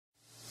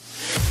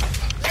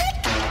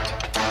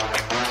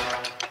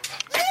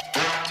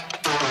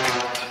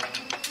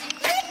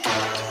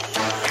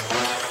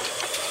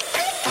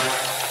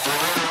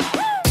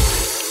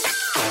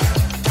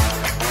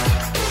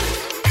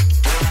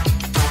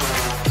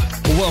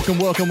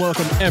Welcome,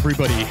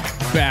 everybody,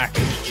 back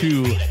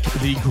to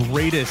the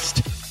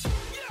greatest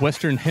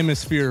Western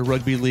Hemisphere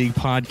Rugby League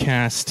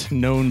podcast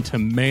known to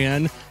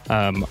man.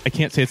 I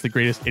can't say it's the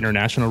greatest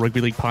international rugby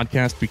league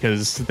podcast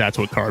because that's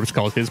what Carbs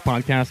calls his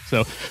podcast.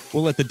 So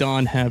we'll let the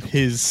Don have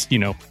his,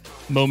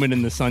 moment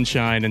in the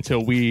sunshine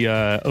until we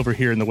over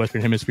here in the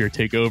Western Hemisphere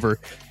take over,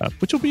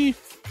 which will be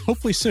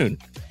hopefully soon,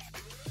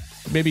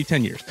 maybe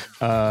 10 years,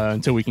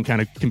 until we can kind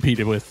of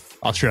compete with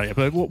Australia,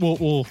 but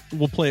we'll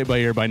play it by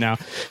ear by now.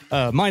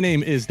 My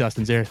name is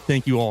Dustin Zare.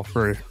 Thank you all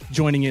for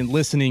joining in,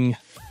 listening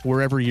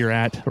wherever you're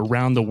at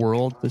around the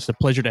world. It's a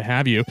pleasure to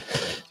have you.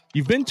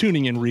 You've been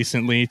tuning in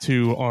recently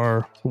to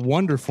our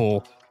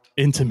wonderful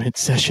intimate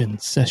session,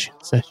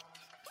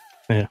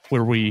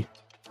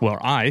 where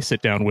I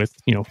sit down with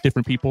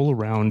different people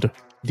around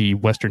the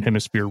Western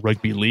Hemisphere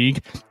Rugby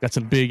League. Got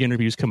some big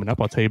interviews coming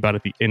up. I'll tell you about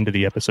at the end of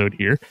the episode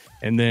here.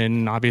 And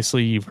then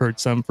obviously you've heard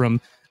some from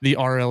the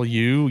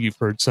RLU. You've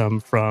heard some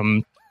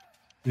from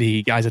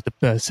the guys at the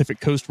Pacific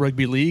Coast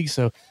Rugby League.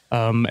 So,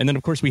 and then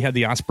of course we had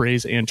the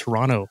Ospreys and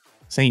Toronto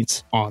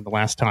Saints on the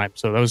last time.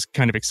 So that was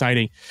kind of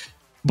exciting.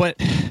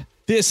 But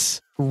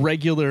this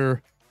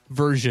regular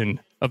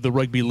version of the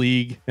Rugby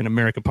League in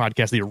America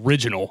podcast, the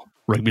original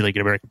Rugby League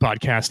in America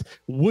podcast,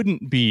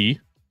 wouldn't be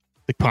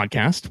the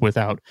podcast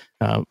without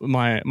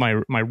my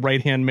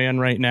right-hand man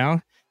right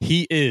now.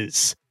 He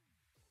is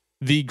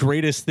the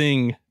greatest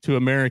thing to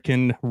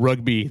American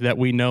rugby that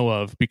we know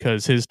of,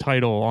 because his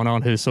title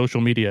on his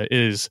social media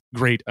is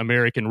Great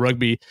American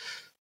Rugby.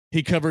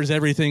 He covers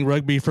everything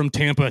rugby from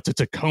Tampa to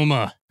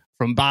Tacoma,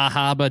 from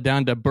Bahaba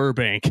down to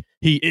Burbank.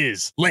 He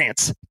is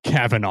Lance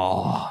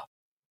Kavanaugh.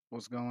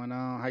 What's going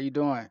on? How you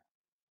doing?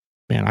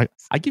 Man,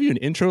 I give you an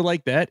intro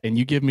like that, and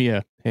you give me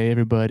a, hey,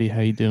 everybody,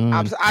 how you doing?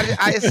 I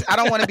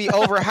don't want to be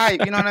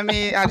overhyped. You know what I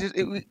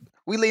mean?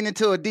 We lean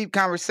into a deep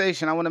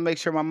conversation. I want to make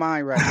sure my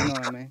mind right. You know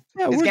what I mean?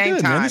 Yeah, it's game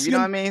good, time. You know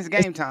what I mean? It's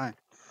game time.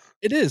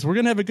 It is. We're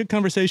going to have a good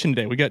conversation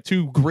today. We got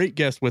two great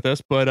guests with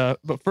us, but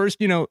first,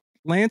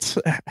 Lance,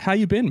 how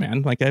you been,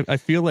 man? Like, I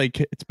feel like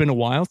it's been a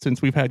while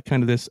since we've had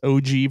kind of this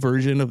OG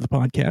version of the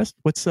podcast.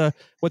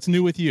 What's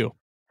new with you?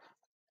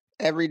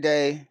 Every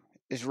day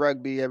is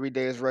rugby. Every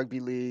day is rugby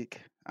league.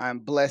 I'm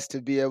blessed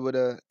to be able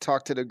to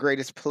talk to the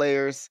greatest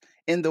players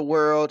in the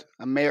world,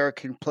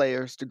 American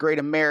players, the great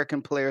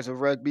American players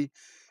of rugby.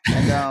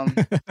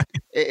 And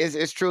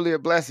it's truly a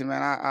blessing,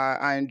 man.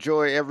 I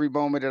enjoy every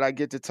moment that I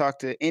get to talk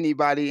to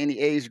anybody, any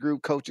age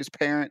group, coaches,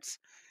 parents.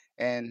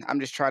 And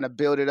I'm just trying to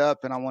build it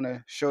up. And I want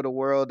to show the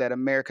world that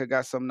America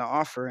got something to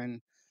offer.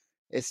 And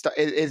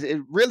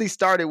it really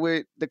started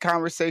with the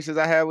conversations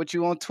I had with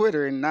you on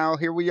Twitter. And now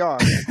here we are.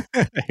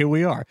 Here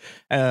we are.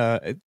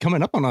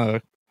 Coming up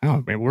on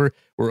oh man, we're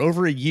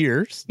over a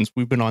year since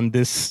we've been on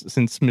this,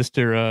 since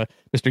Mr.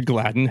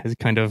 Gladden has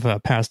kind of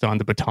passed on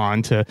the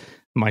baton to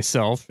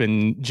myself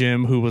and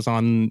Jim, who was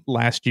on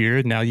last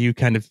year. Now you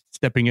kind of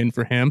stepping in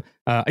for him.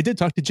 I did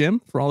talk to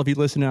Jim. For all of you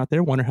listening out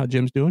there, wonder how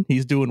Jim's doing.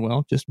 He's doing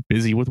well, just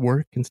busy with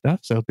work and stuff.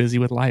 So busy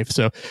with life.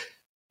 So,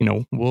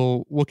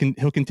 he'll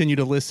continue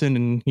to listen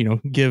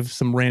and, give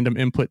some random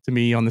input to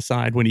me on the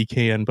side when he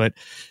can. But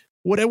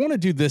what I want to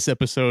do this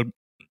episode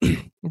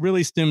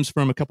really stems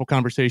from a couple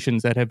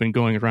conversations that have been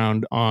going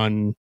around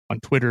on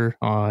Twitter,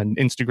 on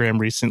Instagram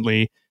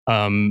recently,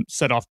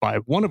 set off by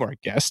one of our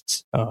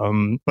guests.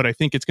 But I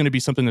think it's going to be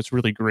something that's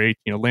really great.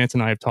 Lance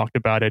and I have talked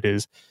about it,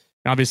 is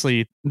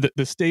obviously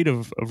the state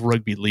of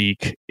rugby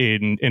league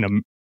in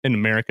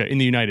America, in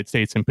the United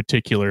States in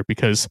particular,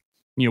 because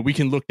we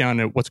can look down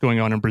at what's going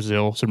on in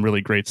Brazil, some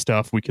really great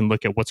stuff. We can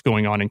look at what's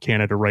going on in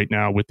Canada right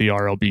now with the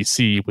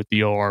RLBC, with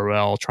the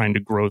ORL, trying to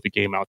grow the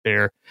game out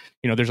there.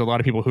 There's a lot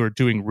of people who are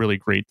doing really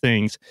great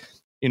things.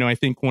 I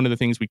think one of the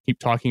things we keep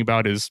talking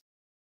about is,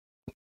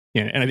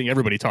 and I think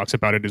everybody talks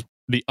about it, is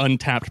the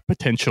untapped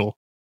potential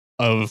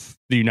of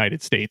the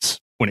United States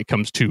when it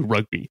comes to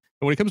rugby.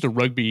 And when it comes to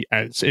rugby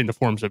as in the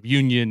forms of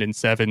union and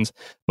sevens,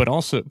 but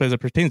also as it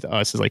pertains to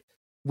us, is like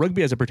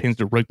rugby as it pertains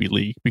to rugby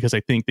league, because I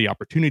think the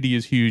opportunity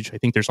is huge. I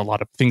think there's a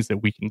lot of things that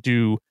we can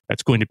do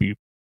that's going to be,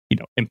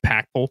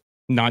 impactful,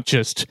 not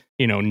just,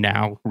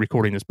 now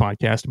recording this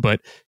podcast,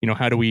 but,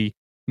 how do we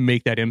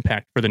make that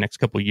impact for the next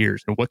couple of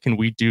years, and what can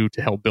we do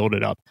to help build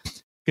it up?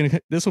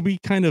 This will be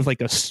kind of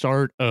like a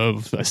start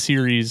of a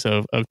series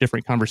of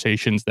different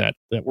conversations that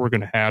we're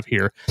going to have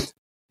here,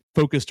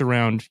 focused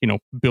around,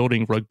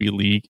 building rugby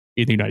league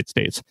in the United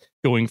States,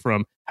 going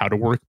from how to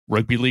work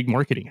rugby league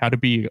marketing, how to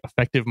be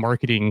effective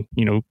marketing,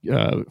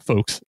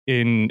 folks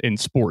in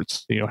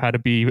sports, how to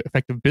be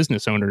effective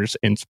business owners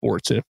in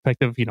sports,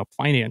 effective,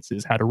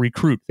 finances, how to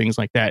recruit, things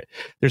like that.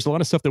 There's a lot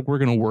of stuff that we're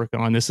going to work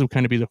on. This will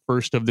kind of be the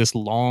first of this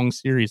long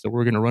series that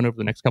we're going to run over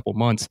the next couple of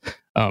months.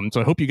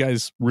 So I hope you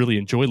guys really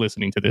enjoy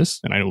listening to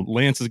this. And I know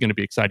Lance is going to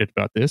be excited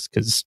about this,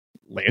 because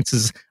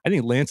I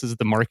think Lance is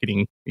the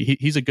marketing.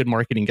 He's a good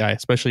marketing guy,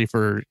 especially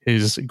for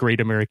his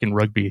Great American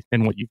Rugby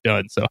and what you've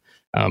done. So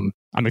I'm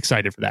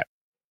excited for that.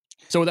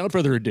 So without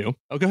further ado,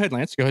 go ahead,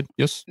 Lance. Go ahead.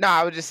 Yes. No,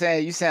 I was just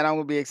saying. You said I'm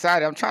gonna be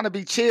excited. I'm trying to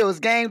be chill. It's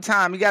game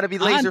time. You got to be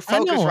I, laser I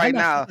focused know. I right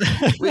know.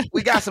 now.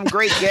 We got some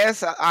great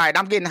guests. All right,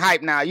 I'm getting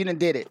hyped now. You done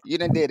did it. You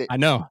done did it. I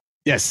know.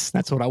 Yes,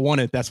 that's what I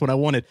wanted. That's what I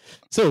wanted.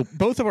 So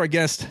both of our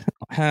guests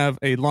have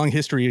a long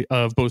history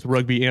of both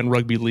rugby and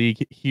rugby league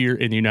here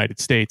in the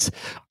United States.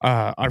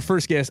 Our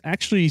first guest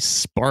actually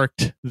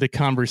sparked the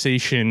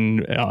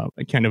conversation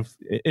kind of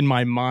in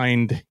my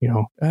mind,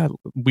 a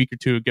week or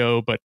two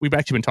ago, but we've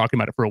actually been talking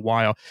about it for a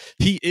while.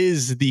 He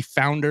is the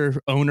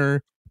founder,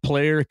 owner,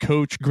 player,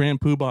 coach,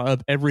 grand poobah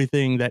of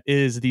everything that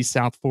is the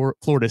South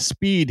Florida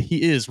Speed.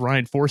 He is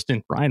Ryan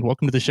Forston. Ryan,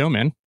 welcome to the show,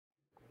 man.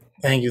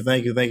 Thank you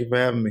for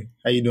having me.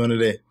 How you doing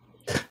today?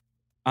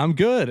 I'm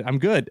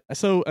good.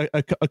 So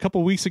a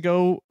couple weeks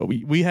ago,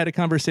 we had a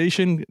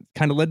conversation,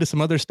 kind of led to some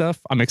other stuff.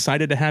 I'm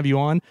excited to have you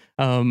on.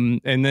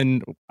 And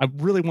then I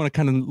really want to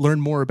kind of learn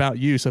more about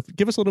you. So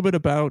give us a little bit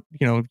about,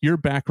 your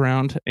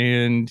background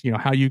and,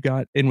 how you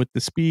got in with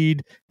the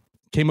Speed,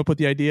 came up with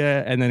the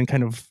idea, and then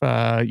kind of,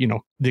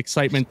 the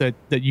excitement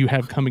that you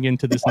have coming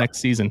into this next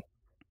season.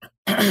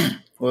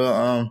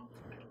 Well,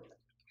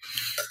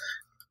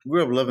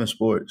 grew up loving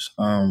sports,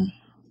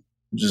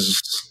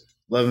 just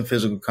loving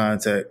physical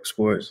contact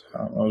sports.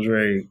 I was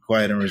very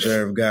quiet and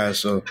reserved guy,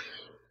 so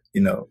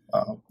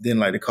didn't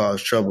like to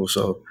cause trouble.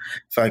 So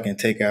if I can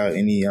take out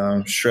any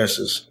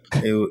stresses,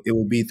 it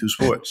would be through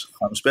sports,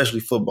 especially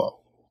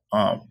football,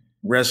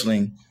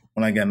 wrestling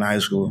when I got in high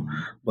school,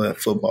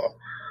 but football.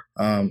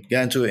 Got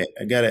into it.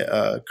 I got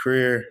a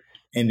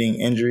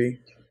career-ending injury,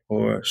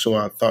 or so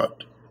I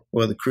thought.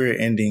 Well, the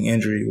career-ending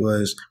injury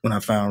was when I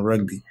found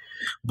rugby.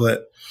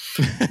 But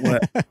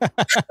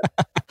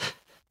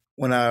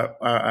when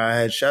I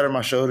had shattered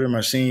my shoulder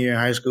my senior year in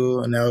high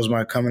school, and that was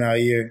my coming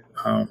out year,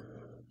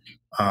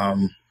 I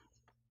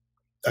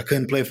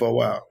couldn't play for a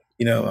while.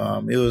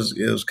 It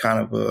was kind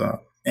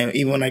of and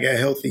even when I got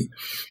healthy,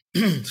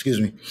 excuse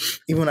me,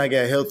 even when I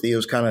got healthy, it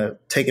was kind of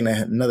taking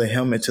another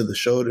helmet to the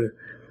shoulder.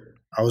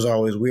 I was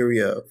always weary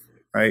of,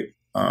 right?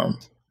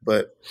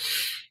 But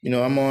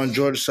I'm on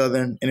Georgia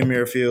Southern in the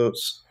Mirror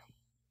Fields,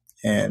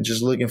 and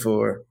just looking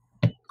for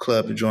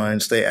club to join,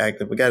 stay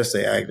active. I got to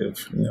stay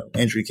active.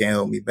 Injury can't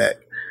hold me back.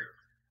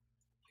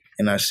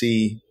 And I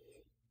see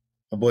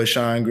my boy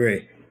Sean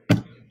Gray.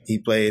 He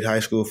played high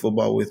school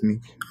football with me,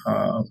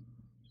 and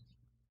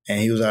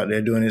he was out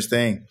there doing his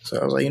thing. So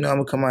I was like, I'm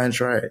gonna come out and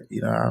try it.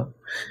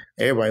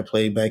 Everybody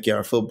played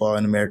backyard football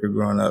in America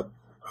growing up,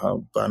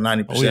 about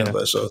 90% of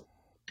us. So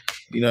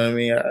you know what I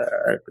mean.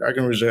 I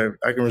can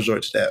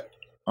resort to that.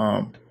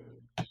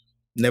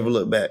 Never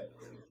look back.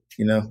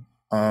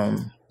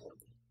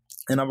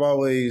 And I've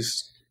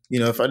always,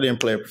 if I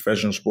didn't play a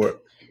professional sport,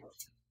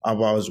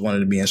 I've always wanted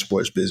to be in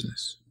sports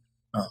business.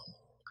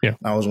 I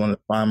always wanted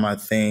to find my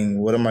thing.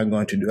 What am I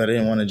going to do? I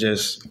didn't want to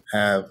just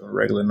have a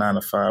regular 9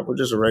 to 5 or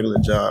just a regular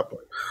job.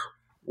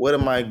 What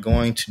am I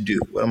going to do?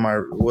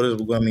 What is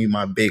going to be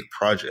my big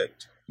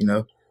project?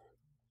 I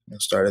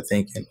started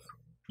thinking,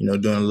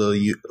 doing a little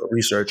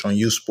research on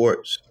youth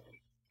sports.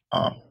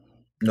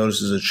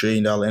 Notice it's $1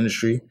 trillion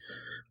industry.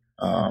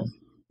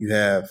 You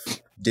have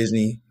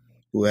Disney,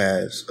 who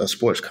has a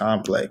sports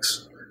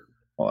complex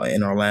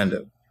in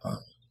Orlando.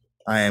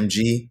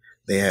 IMG,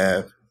 they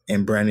have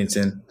in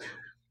Bradenton,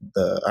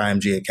 the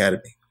IMG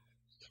Academy.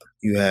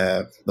 You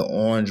have the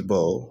Orange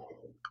Bowl,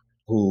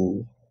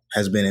 who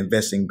has been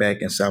investing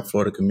back in South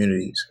Florida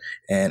communities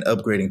and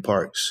upgrading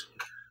parks.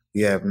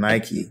 You have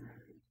Nike,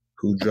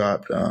 who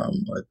dropped a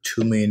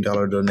 $2 million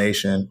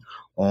donation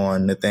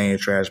on Nathaniel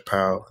Trash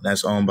Powell.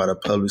 That's owned by the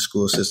public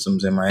school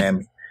systems in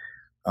Miami.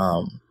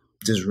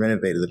 Just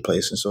renovated the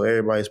place. And so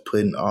everybody's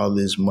putting all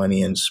this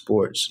money in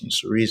sports.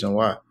 It's the reason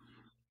why,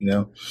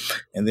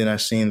 And then I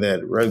seen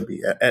that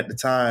rugby. At the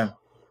time,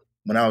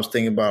 when I was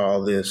thinking about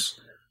all this,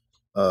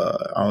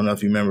 I don't know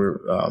if you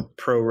remember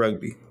Pro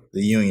Rugby,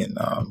 the union.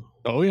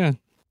 Oh, yeah.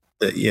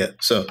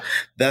 So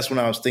that's when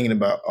I was thinking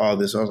about all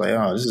this. I was like,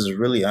 oh, this is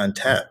really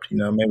untapped.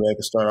 Maybe I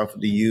could start off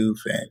with the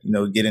youth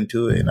and, get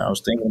into it. And I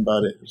was thinking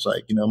about it. It's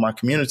like, my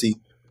community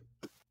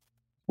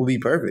will be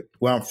perfect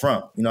where I'm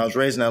from. I was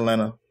raised in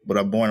Atlanta, but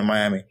I'm born in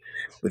Miami.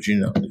 But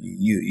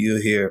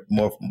you'll hear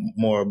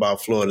more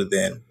about Florida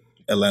than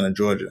Atlanta,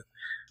 Georgia,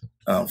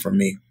 from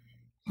me.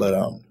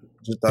 But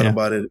just thought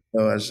about it.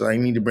 I was like, I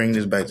need to bring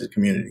this back to the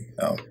community.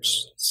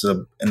 It's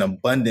an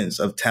abundance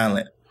of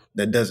talent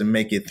that doesn't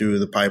make it through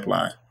the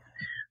pipeline.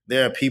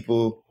 There are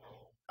people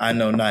I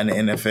know not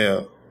in the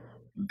NFL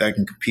that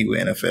can compete with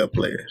NFL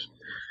players.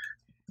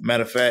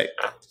 Matter of fact,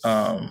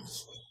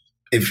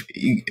 if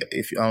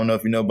I don't know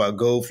if you know about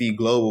Gold Feet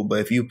Global, but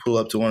if you pull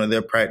up to one of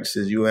their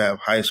practices, you have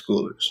high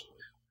schoolers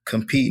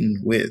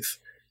competing with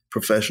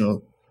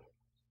professional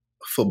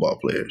football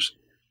players.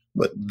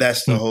 But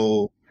that's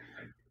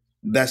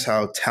that's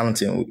how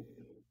talented,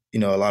 a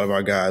lot of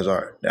our guys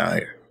are down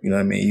here. You know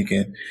what I mean? You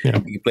can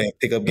play a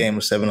pickup game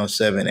of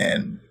 7-on-7,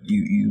 and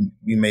you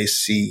may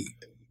see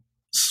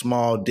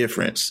small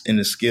difference in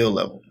the skill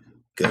level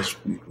because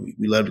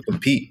we love to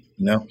compete.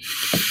 Yeah.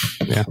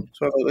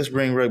 So let's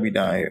bring rugby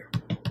down here.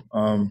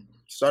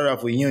 Started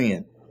off with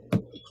Union.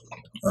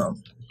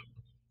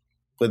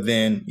 But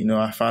then,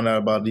 I found out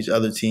about these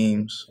other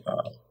teams.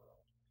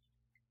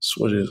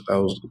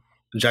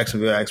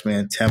 Jacksonville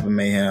Axemen, Tampa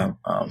Mayhem,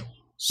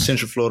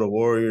 Central Florida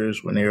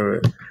Warriors when they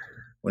were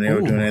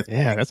doing that.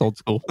 Yeah, that's old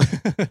school.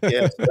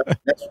 Yeah,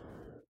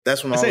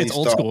 that's when I all say these it's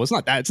old school. It's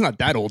not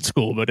that old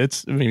school, but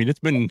it's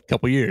been a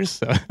couple years.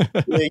 So.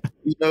 Yeah,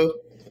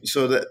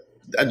 so that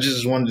I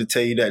just wanted to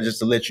tell you that just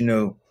to let you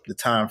know the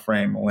time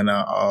frame when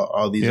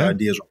all these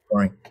ideas were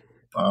growing.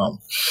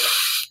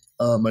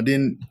 I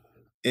didn't.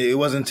 It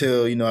wasn't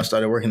until I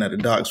started working at the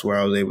docks where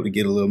I was able to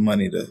get a little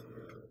money to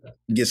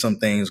get some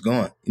things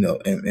going.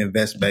 And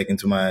invest back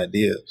into my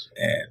ideas.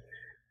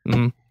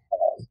 And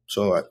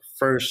so at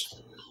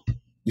first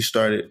we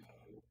started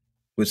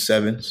with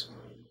sevens.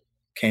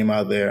 Came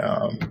out there.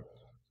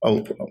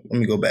 Let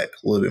me go back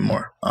a little bit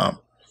more.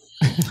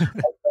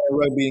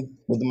 Rugby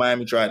with the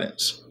Miami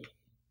Tridents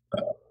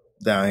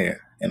down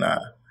here, and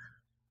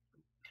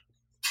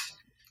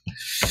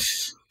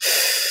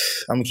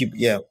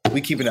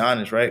we keeping it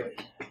honest, right?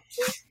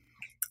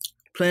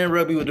 Playing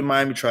rugby with the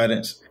Miami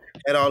Tridents,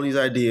 had all these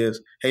ideas.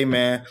 Hey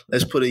man,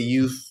 let's put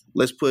youth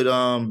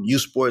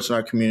sports in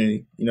our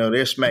community.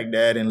 They're smack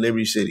dab in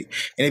Liberty City,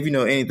 and if you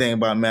know anything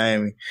about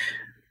Miami,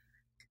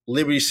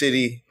 Liberty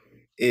City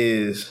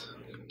is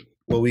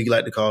what we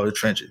like to call the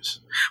trenches,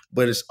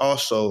 but it's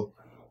also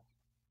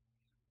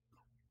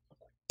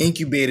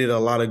incubated a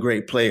lot of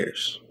great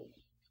players.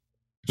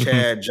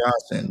 Chad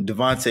Johnson,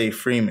 Devontae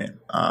Freeman.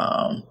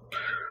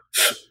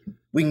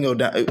 We can go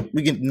down.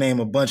 We can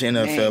name a bunch of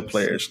NFL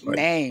players. Big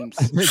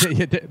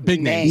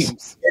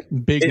names.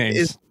 Big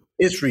names.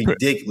 It's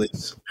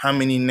ridiculous how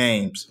many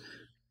names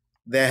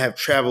that have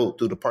traveled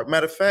through the park.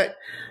 Matter of fact,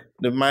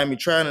 the Miami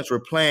Tridents were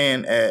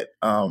playing at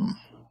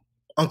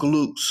Uncle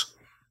Luke's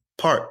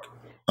Park,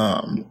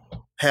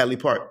 Hadley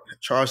Park,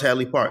 Charles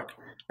Hadley Park.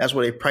 That's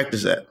where they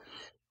practice at.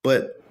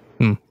 But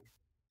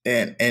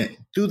and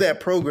through that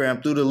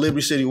program, through the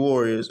Liberty City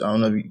Warriors, I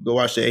don't know if you go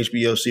watch the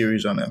HBO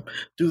series on them.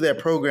 Through that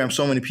program,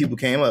 so many people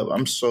came up.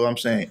 I'm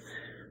saying,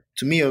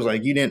 to me, it was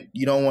like you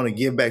don't want to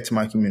give back to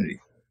my community,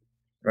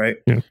 right?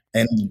 Yeah.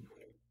 And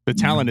the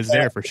talent is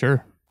there for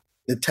sure.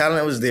 The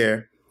talent was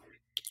there.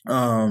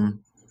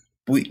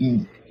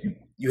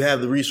 You have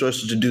the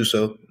resources to do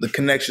so, the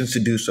connections to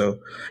do so.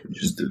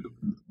 Just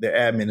their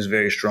admin is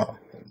very strong,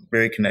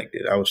 very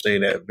connected. I would say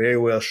that very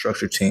well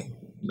structured team.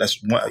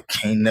 That's one, I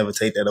can't never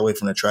take that away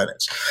from the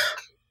Tridents.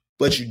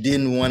 But you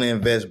didn't want to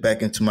invest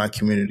back into my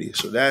community.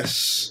 So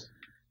that's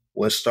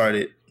what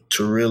started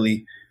to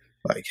really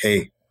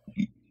hey,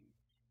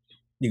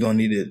 you're going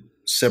to need to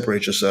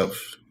separate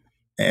yourself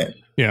and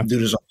do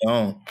this on your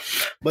own.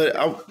 But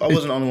I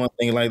wasn't the only one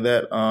thinking like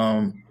that.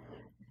 I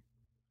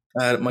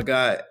had my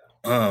guy,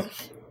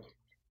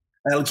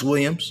 Alex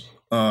Williams,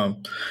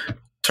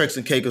 Turks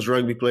and Caicos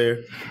rugby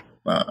player.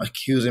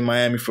 He was in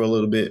Miami for a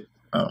little bit.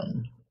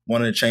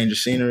 Wanted to change the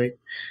scenery,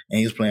 and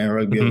he was playing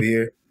rugby over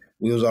here.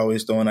 We was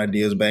always throwing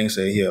ideas back and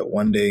say, "Here,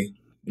 one day,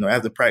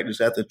 after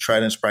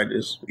Tridents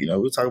practice,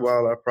 we'll talk about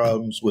all our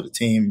problems with the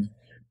team,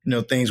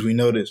 things we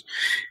noticed."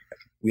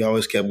 We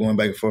always kept going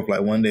back and forth,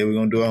 like one day we're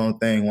gonna do our own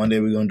thing, one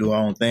day we're gonna do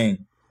our own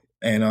thing,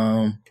 and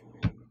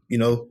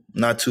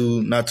not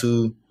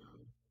too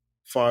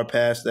far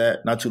past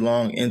that, not too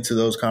long into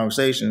those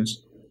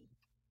conversations,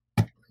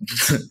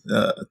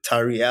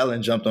 Tyree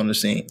Allen jumped on the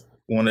scene,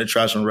 wanted to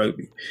try some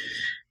rugby.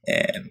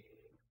 And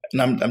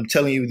I'm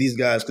telling you these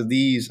guys,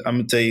 because I'm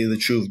going to tell you the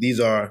truth, these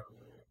are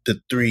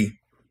the three,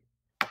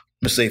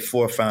 let's say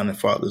 4 founding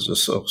fathers of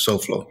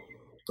SoFlo,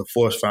 the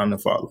 4 founding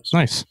fathers.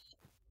 Nice.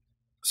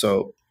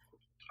 So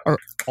are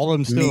all of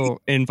them still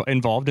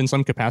involved in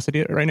some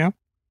capacity right now?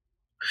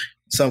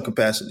 Some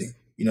capacity.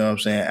 You know what I'm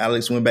saying?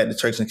 Alex went back to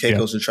Turks and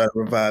Caicos to try to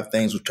revive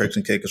things with Turks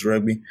and Caicos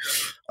rugby.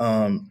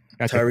 Gotcha.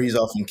 Tyree's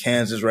off in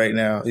Kansas right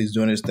now. He's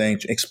doing his thing,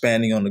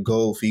 expanding on the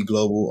Gold Fee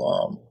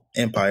Global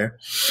empire.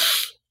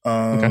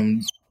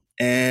 And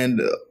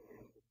a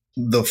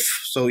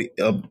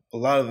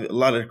lot of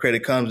the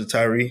credit comes to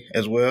Tyree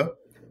as well.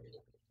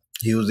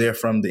 He was there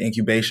from the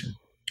incubation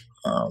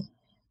of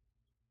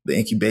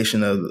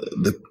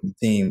the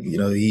team.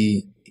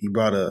 He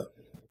brought the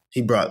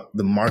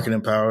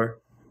marketing power,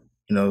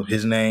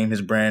 his name,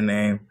 his brand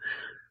name,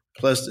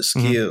 plus the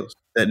skills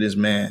that this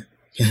man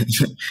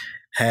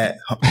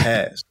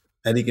has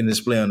that he can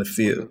display on the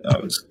field.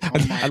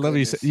 I love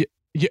you.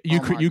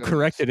 You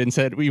corrected and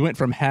said we went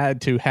from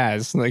had to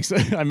has. Like, so,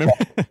 I remember.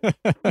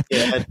 I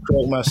had to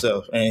correct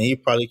myself, and he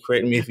probably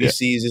correct me if he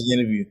sees this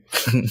interview.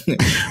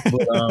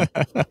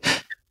 But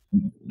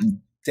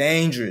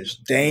dangerous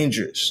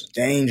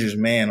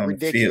man on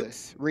the field.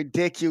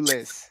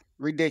 Ridiculous.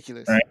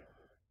 Right?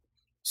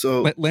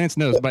 So Lance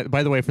knows.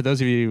 By the way, for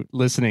those of you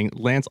listening,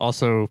 Lance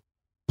also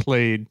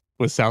played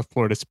with South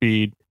Florida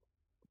Speed.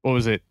 What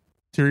was it?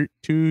 3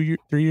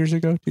 years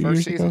ago? 2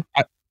 years ago?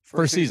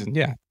 First season,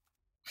 yeah.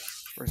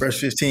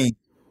 First 15.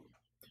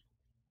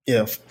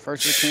 Yeah.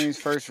 First 15's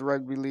first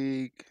rugby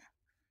league.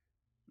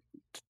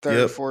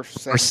 Third, fourth,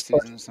 second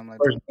season, or something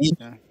like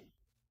that.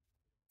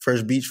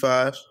 First Beach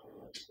Fives.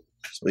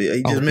 So yeah,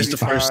 he just missed the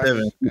first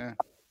 7. Yeah.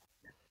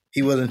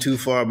 he wasn't too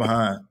far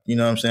behind. You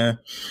know what I'm saying?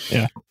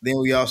 Yeah. Then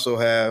we also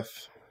have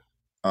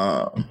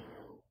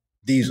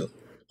Diesel.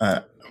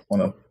 I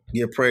want to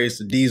give praise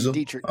to Diesel.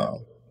 Dietrich.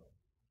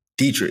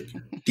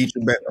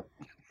 Dietrich Beckham,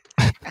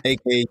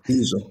 aka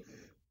Diesel.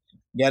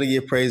 You got to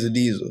give praise to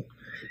Diesel.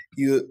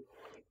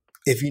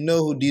 If you know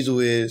who Diesel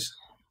is,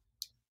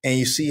 and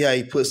you see how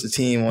he puts the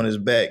team on his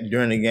back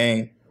during the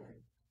game,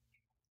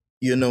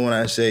 you know when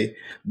I say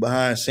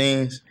behind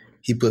scenes,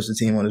 he puts the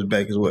team on his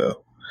back as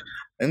well.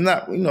 And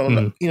not, you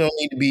don't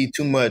need to be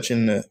too much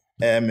in the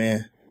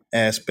admin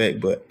aspect,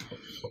 but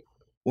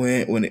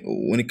when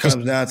it comes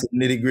down to the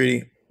nitty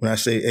gritty, when I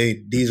say, "Hey,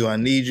 Diesel, I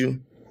need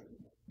you,"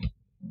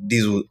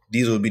 Diesel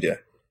will be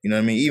there. You know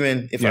what I mean?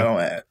 Even if I don't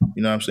ask,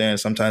 you know what I'm saying?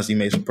 Sometimes he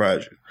may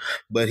surprise you,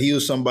 but he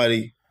was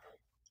somebody.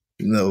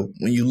 When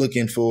you're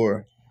looking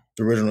for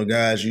the original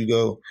guys, you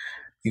go.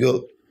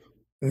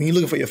 When you're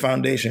looking for your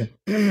foundation,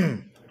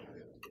 you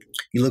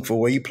look for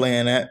where you're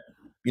playing at,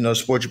 the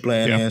sport you're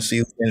playing in, see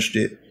who's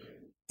interested,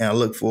 and I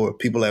look for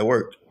people at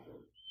work.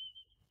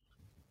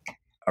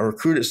 I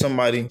recruited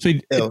somebody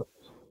else.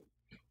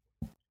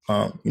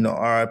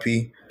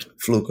 RIP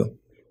Fluka,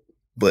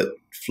 but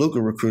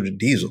Fluka recruited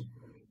Diesel,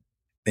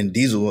 and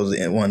Diesel was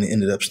the one that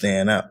ended up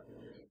staying out.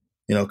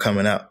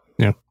 Coming out.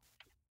 Yeah.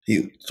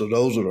 So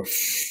those are the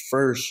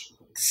first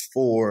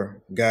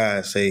 4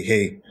 guys. Say,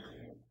 hey,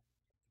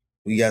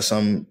 we got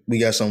something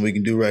we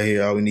can do right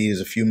here. All we need is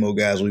a few more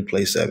guys. We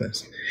play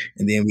sevens,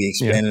 and then we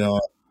expanded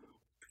on.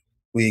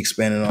 We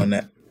expanded on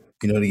that,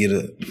 to get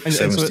a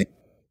sevens team.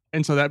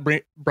 And so that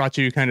brought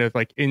you kind of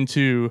like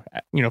into,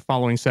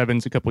 following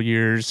sevens a couple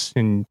years.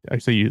 And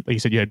actually, like you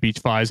said, you had beach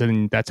fives,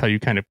 and that's how you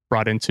kind of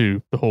brought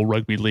into the whole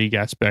rugby league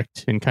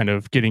aspect and kind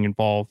of getting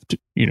involved.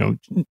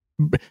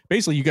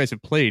 Basically, you guys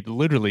have played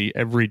literally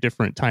every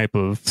different type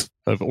of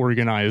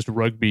organized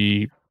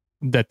rugby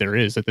that there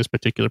is at this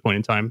particular point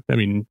in time. I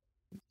mean,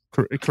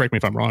 correct me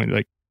if I'm wrong.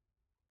 Like,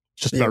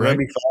 just about right.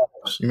 Rugby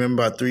fives. You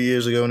remember about 3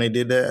 years ago when they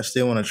did that? I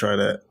still want to try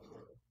that.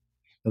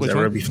 Was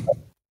Which that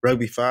one?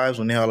 Rugby fives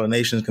when they had all the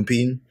nations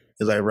competing?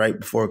 It was like right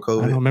before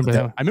COVID. I don't remember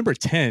that. I remember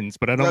 10s,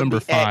 but I don't remember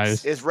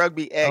 5s. It's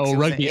Rugby X. Oh,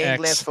 Rugby in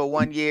England X for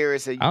 1 year.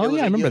 It I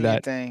remember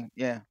that thing.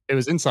 Yeah, it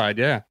was inside.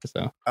 Yeah,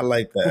 so I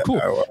like that.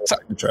 Well, cool. I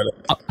like to try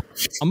that.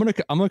 I'm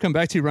gonna come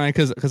back to you, Ryan,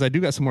 because I do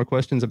got some more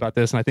questions about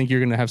this, and I think you're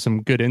gonna have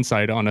some good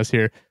insight on us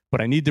here.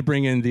 But I need to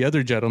bring in the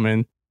other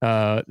gentleman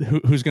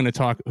who's going to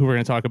talk. Who we're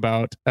going to talk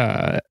about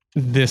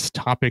this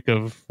topic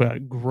of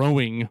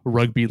growing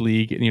rugby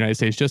league in the United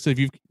States. Just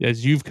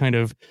as you've kind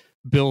of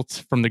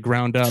built from the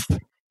ground up,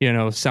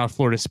 South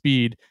Florida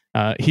Speed.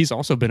 He's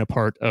also been a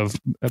part of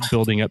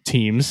building up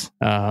teams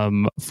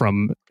from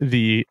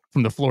the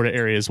Florida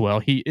area as well.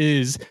 He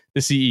is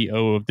the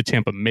CEO of the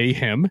Tampa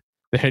Mayhem,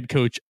 the head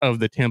coach of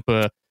the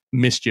Tampa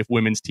Mischief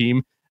women's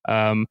team,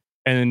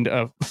 and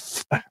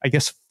I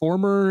guess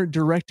former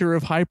director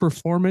of high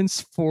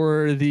performance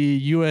for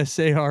the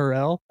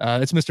USARL.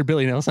 It's Mr.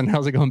 Billy Nelson.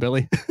 How's it going,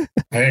 Billy?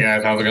 Hey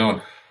guys, how's it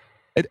going?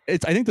 I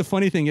think the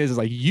funny thing is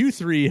like you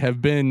three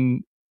have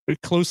been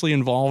closely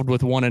involved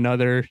with one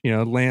another.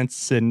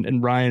 Lance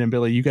and Ryan and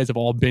Billy, you guys have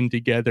all been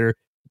together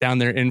down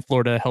there in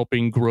Florida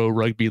helping grow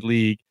rugby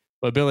league.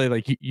 But Billy,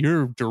 like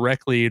you're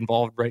directly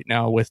involved right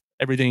now with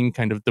everything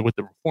kind of with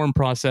the reform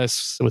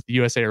process with the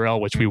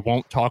USARL, which we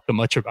won't talk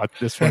much about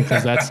this one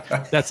because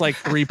that's like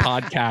 3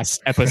 podcast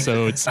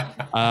episodes.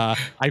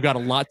 I've got a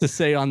lot to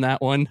say on that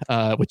one,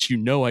 which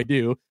I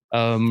do.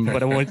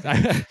 But I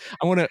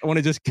want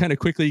to just kind of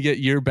quickly get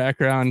your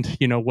background,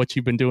 what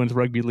you've been doing with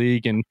rugby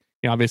league and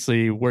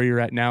obviously where you're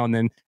at now, and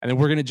then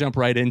we're going to jump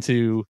right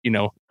into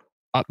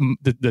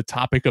the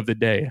topic of the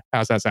day.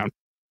 How's that sound?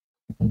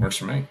 Works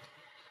for me.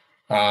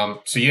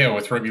 So yeah,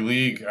 with rugby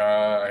league,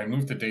 I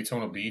moved to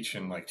Daytona Beach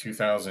in like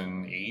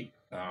 2008,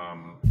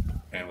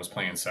 and was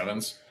playing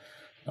sevens.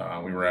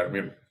 We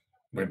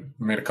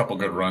made a couple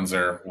good runs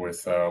there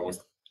with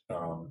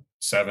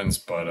sevens,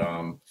 but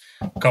a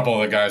couple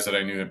of the guys that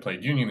I knew that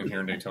played union in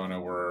here in Daytona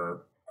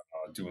were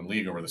doing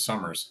league over the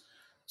summers.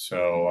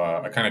 So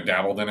I kind of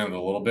dabbled in it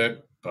a little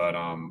bit, but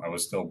I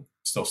was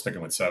still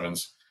sticking with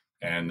sevens.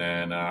 And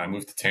then I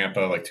moved to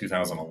Tampa like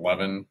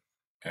 2011,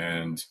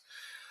 and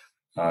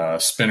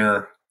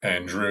Spinner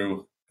and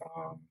Drew,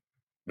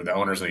 the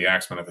owners of the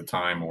Axemen at the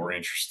time, were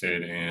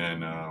interested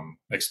in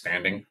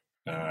expanding,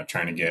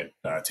 trying to get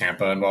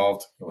Tampa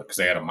involved because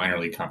they had a minor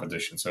league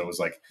competition. So it was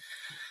like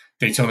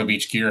Daytona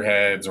Beach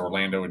Gearheads,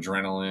 Orlando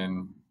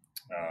Adrenaline.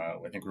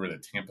 I think we were the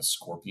Tampa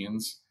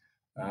Scorpions.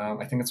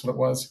 I think that's what it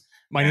was.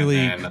 Minor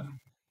league.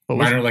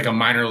 Like a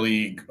minor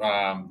league.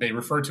 They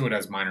referred to it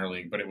as minor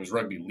league, but it was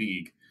rugby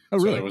league. Oh,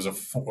 really? So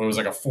it was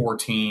like a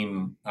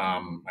 4-team,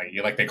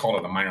 like they called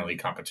it a minor league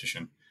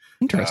competition.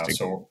 Interesting.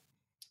 So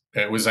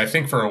it was, I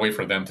think, for a way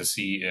for them to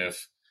see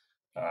if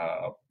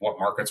what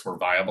markets were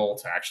viable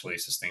to actually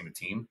sustain the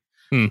team.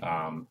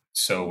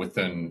 So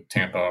within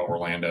Tampa,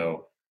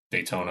 Orlando,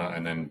 Daytona,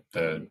 and then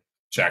the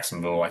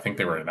Jacksonville, I think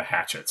they were the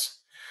Hatchets.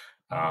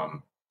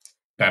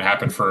 That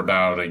happened for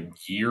about a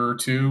year or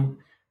two,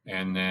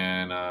 and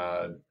then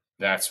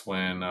that's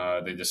when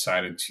they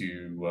decided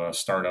to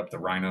start up the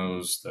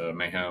Rhinos, the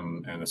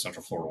Mayhem, and the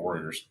Central Florida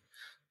Warriors.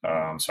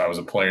 So I was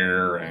a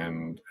player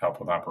and helped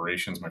with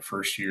operations my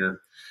first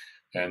year.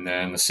 And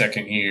then the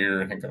second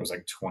year, I think that was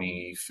like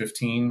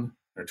 2015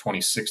 or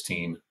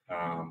 2016,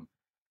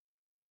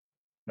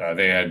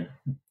 they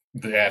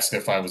asked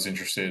if I was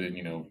interested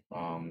in,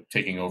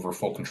 taking over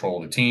full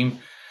control of the team.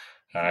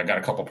 I got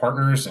a couple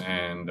partners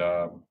and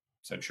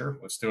said, sure,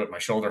 let's do it. My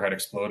shoulder had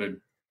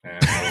exploded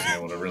and I wasn't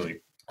able to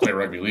really play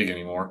rugby league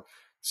anymore.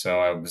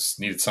 So I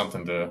needed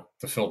something to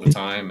fill the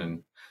time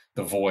and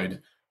the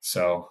void.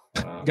 So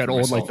got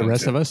old like the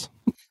rest of us.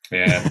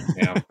 Yeah.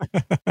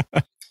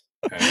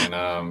 And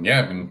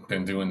I've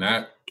been doing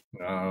that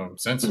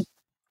since.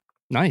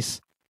 Nice.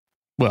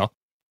 Well,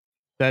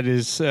 that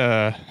is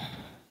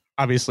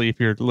obviously, if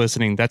you're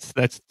listening, that's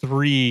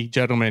three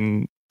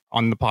gentlemen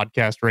on the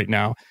podcast right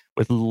now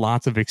with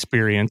lots of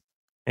experience,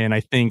 and I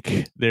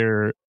think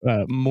they're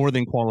more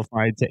than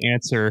qualified to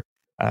answer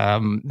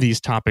these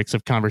topics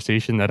of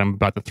conversation that I'm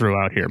about to throw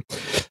out here.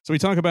 So we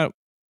talk about,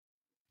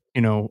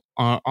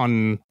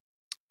 on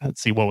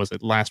let's see, what was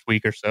it, last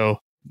week or so,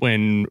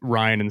 when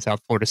Ryan and South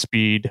Florida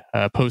Speed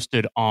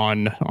posted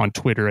on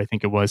Twitter, I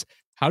think it was,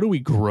 how do we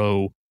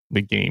grow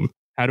the game?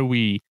 How do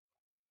we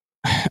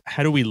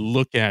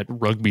look at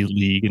rugby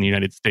league in the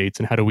United States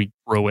and how do we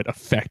grow it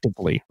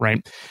effectively,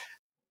 right?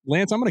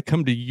 Lance, I'm going to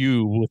come to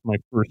you with my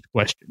first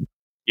question.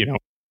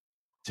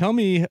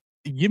 Give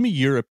me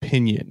your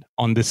opinion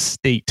on the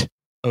state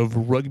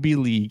of rugby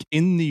league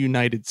in the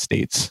United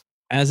States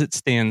as it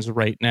stands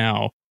right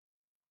now.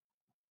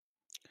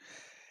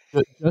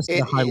 Just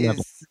at a high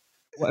level.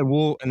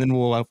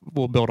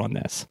 We'll build on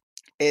this.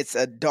 It's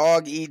a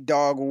dog eat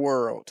dog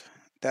world.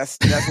 That's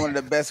one of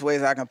the best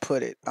ways I can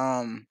put it.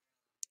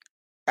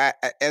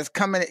 As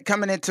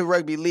coming into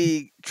rugby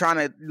league, trying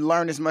to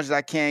learn as much as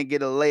I can,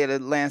 get a lay of the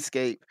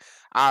landscape.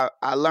 I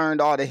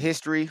learned all the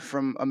history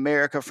from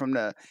America from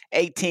the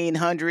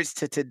 1800s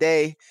to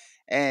today,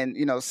 and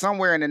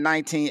somewhere in the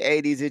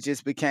 1980s, it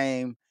just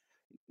became,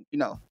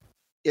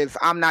 if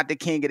I'm not the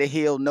king of the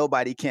hill,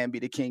 nobody can be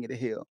the king of the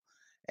hill.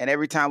 And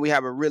every time we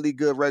have a really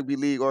good rugby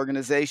league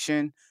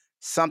organization,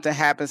 something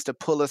happens to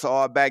pull us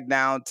all back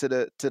down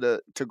to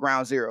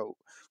ground zero.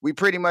 We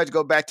pretty much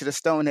go back to the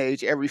Stone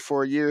Age every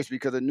 4 years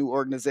because a new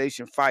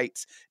organization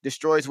fights,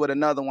 destroys what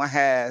another one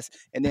has,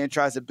 and then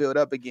tries to build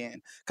up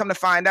again. Come to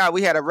find out,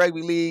 we had a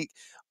rugby league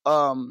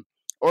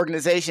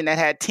organization that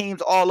had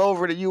teams all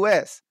over the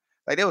U.S.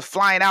 Like they was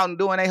flying out and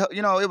doing,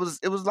 it was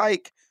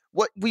like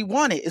what we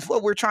wanted. It's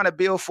what we're trying to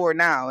build for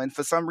now, and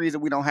for some reason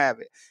we don't have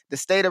it. The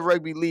state of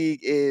rugby league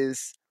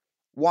is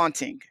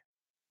wanting,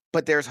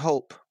 but there's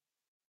hope.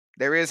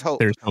 There is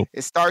hope. There's hope.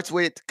 It starts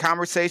with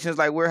conversations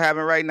like we're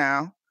having right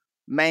now.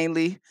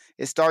 Mainly,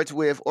 it starts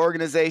with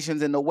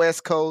organizations in the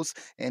West Coast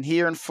and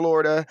here in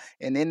Florida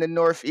and in the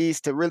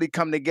Northeast to really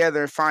come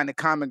together and find a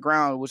common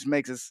ground, which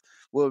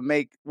will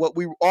make what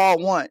we all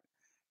want,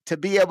 to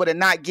be able to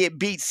not get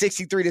beat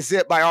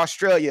 63-0 by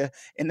Australia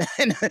in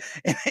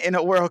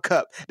a World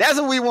Cup. That's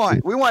what we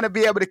want. We want to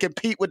be able to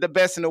compete with the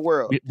best in the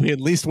world. We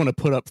at least want to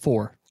put up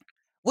 4.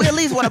 We at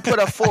least want to put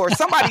up 4.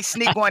 Somebody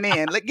sneak one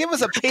in. Give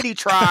us a pity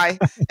try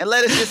and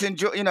let us just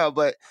enjoy,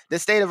 But the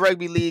state of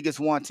rugby league is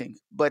wanting,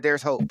 but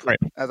there's hope, right,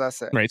 as I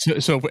said. Right.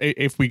 So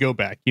if we go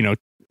back,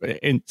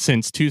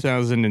 since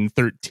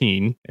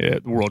 2013,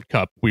 the World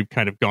Cup, we've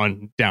kind of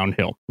gone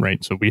downhill,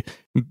 right? So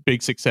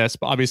big success,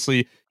 but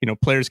obviously,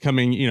 players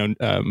coming,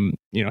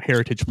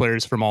 heritage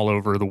players from all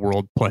over the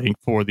world playing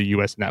for the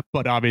U.S. and that.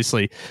 But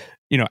obviously,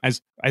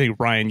 as I think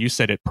Ryan, you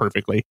said it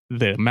perfectly,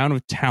 the amount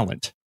of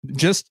talent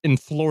just in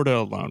Florida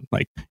alone,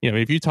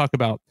 if you talk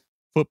about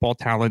football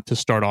talent to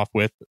start off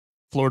with,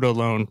 Florida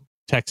alone,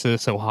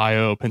 Texas,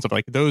 Ohio,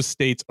 Pennsylvania, those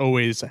states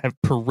always have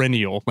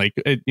perennial,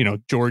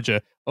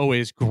 Georgia,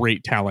 always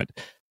great talent.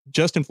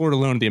 Just in Florida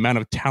alone, the amount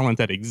of talent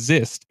that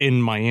exists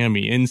in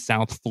Miami, in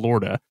South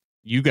Florida,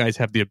 you guys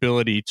have the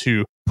ability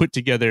to put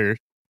together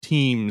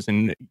teams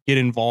and get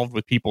involved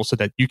with people so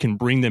that you can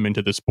bring them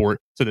into the sport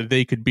so that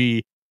they could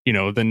be,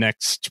 the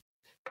next,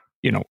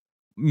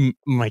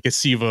 Micah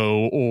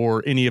Sivo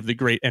or any of the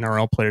great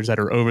NRL players that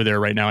are over there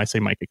right now. I say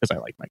Micah because I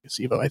like Micah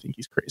Sivo. I think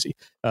he's crazy.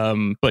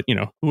 But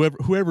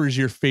whoever is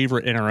your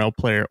favorite NRL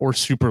player or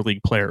Super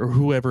League player or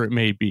whoever it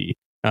may be,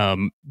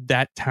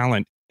 that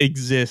talent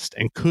exists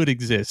and could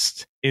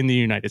exist in the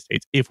United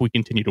States if we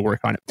continue to work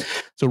on it.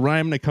 So Ryan,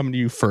 I'm going to come to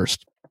you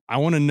first. I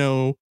want to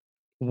know,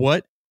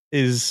 what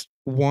is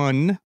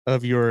one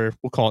of your,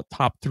 we'll call it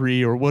top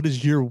 3, or what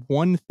is your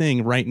one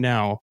thing right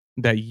now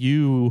that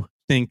you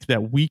think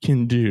that we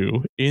can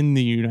do in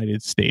the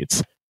United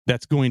States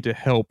that's going to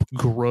help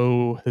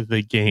grow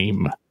the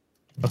game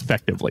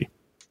effectively?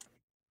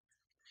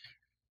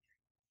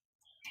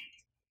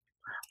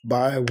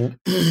 By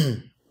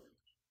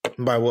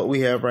what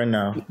we have right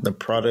now, the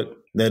product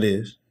that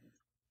is,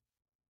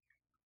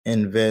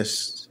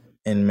 invest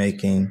in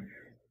making,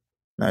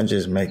 not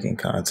just making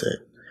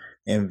content,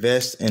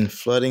 invest in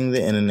flooding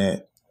the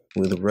internet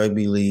with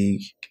rugby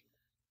league,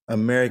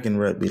 American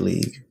rugby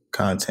league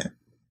content.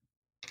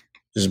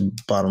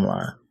 Just bottom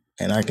line.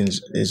 And I can,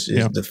 it's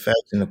the fact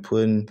in the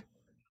pudding,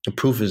 the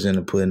proof is in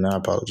the pudding. I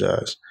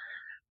apologize.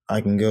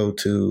 I can go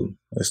to,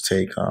 let's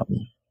take,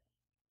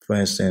 for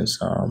instance,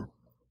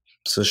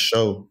 it's a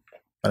show.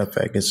 Matter of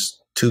fact,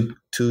 it's two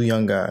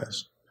young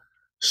guys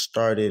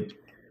started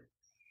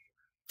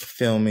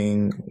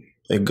filming.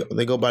 They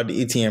go by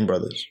the ETN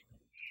brothers.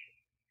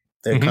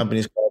 Their company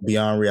is called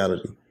Beyond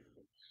Reality.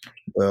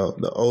 Well,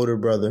 the older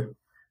brother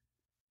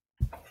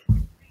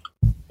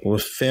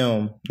would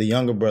film the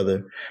younger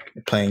brother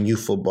playing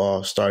youth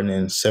football starting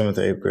in 7th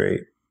or 8th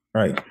grade.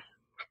 Right.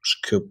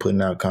 Just kept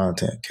putting out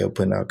content.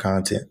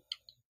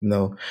 You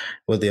know,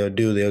 what they'll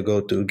do, they'll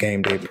go through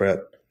game day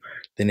prep.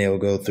 Then they'll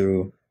go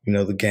through,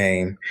 the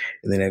game.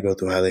 And then they'll go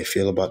through how they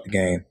feel about the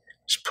game.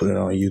 Just put it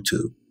on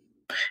YouTube.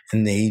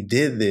 And then he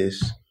did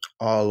this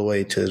all the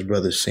way to his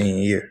brother's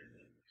senior year.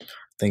 I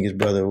think his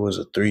brother was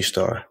a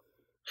 3-star.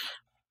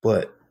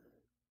 But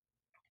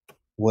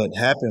what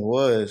happened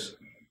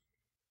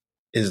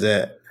is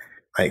that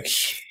like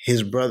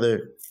his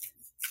brother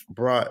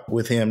brought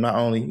with him, not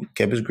only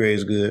kept his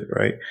grades good,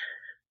 right,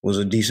 was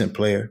a decent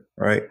player,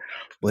 right,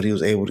 but he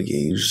was able to get,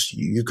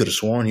 you could have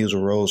sworn he was a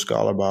Rhodes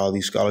Scholar by all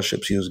these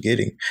scholarships he was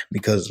getting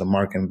because of the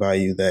marketing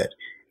value that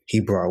he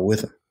brought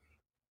with him,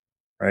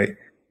 right?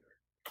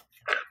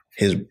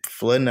 His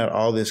flooding out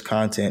all this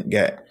content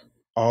got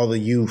all the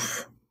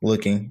youth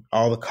looking,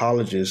 all the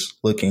colleges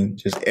looking,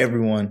 just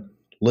everyone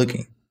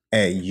looking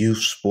at youth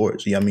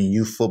sports.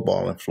 Youth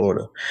football in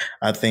Florida.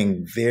 I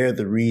think they're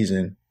the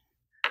reason,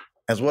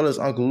 as well as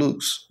Uncle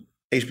Luke's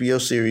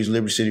HBO series,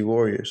 Liberty City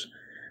Warriors.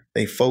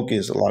 They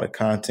focus a lot of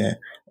content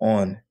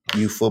on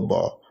youth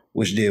football,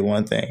 which did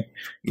one thing,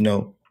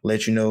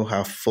 let you know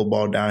how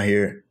football down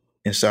here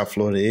in South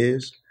Florida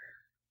is,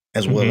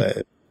 as well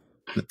as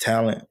the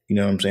talent,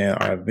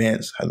 our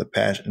events, how the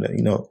passion,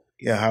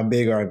 how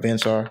big our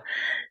events are.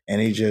 And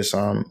he just,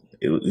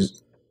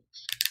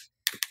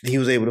 he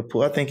was able to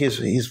pull, I think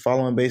his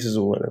following basis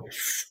of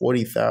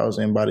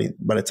 40,000 by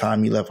the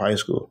time he left high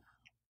school.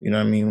 You know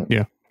what I mean?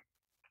 Yeah.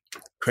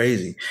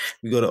 Crazy.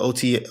 We go to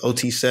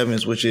OT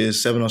sevens, which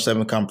is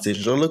 7-on-7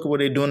 competitions. So look at what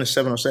they're doing in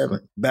 7-on-7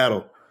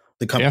 battle,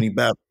 the company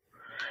battle.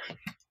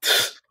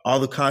 All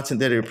the content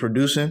that they're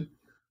producing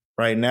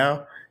right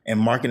now and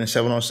marketing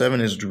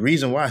 7-on-7 is the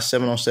reason why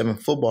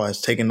 7-on-7 football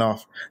has taken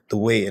off the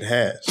way it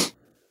has.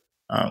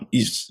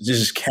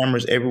 There's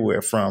cameras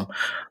everywhere from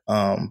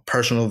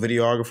personal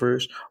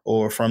videographers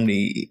or from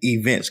the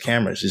events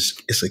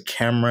cameras. It's a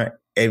camera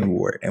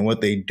everywhere. And what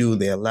they do,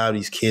 they allow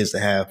these kids to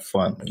have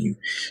fun.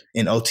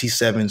 In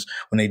OT7s,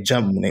 when they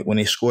jump, when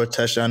they score a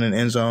touchdown in the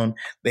end zone,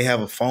 they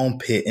have a foam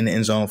pit in the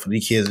end zone for the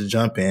kids to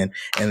jump in,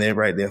 and they're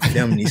right there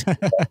filming these kids.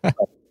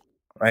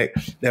 Right?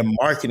 They're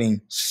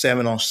marketing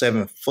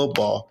 7-on-7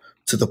 football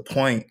to the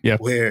point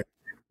where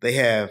they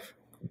have,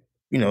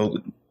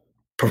 don't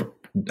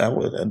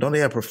they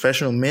have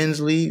professional men's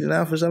leagues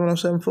now for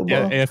 7-on-7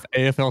 football? Yeah,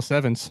 AFL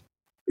sevens.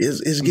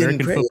 It's getting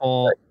crazy.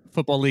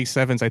 Football League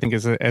sevens, I think,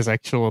 is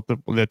actual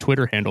the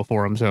Twitter handle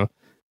for them. So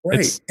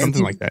it's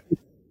something like that.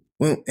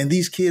 And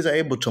these kids are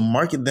able to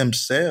market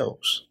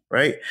themselves,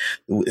 right?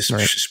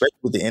 Especially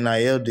with the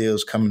NIL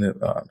deals coming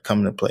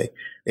to play.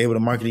 They're able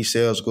to market these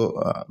sales,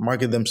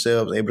 market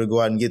themselves, able to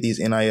go out and get these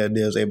NIL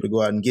deals, able to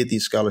go out and get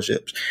these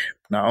scholarships.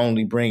 Not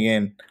only bring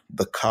in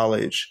the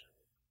college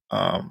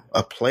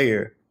a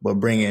player, but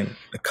bring in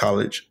the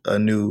college a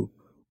new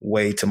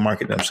way to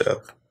market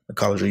themselves, the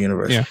college or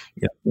university. Yeah.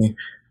 You know what I mean?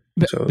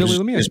 So Billy,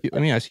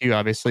 let me ask you.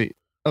 Obviously,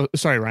 oh,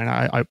 sorry, Ryan.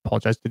 I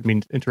apologize. Didn't mean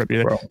to interrupt you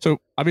there. Bro. So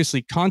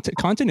obviously,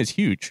 content is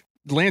huge.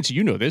 Lance,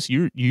 you know this.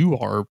 You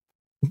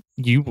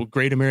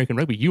Great American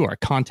Rugby. You are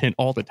content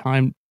all the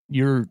time.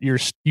 You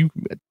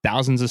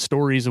thousands of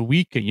stories a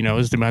week.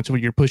 Is the amount of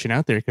what you're pushing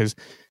out there. Because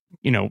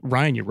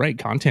Ryan, you're right.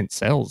 Content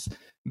sells.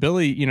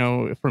 Billy,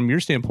 from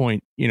your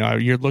standpoint,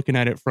 you're looking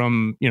at it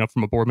from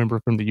a board member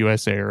from the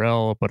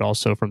USARL, but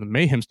also from the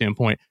Mayhem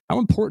standpoint. How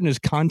important is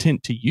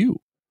content to you?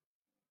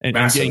 And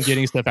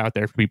getting stuff out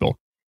there for people.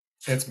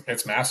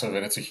 It's massive,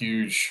 and it's a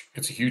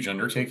huge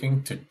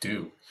undertaking to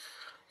do.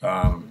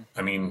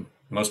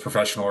 Most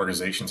professional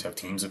organizations have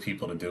teams of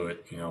people to do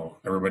it.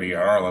 Everybody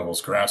at our level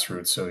is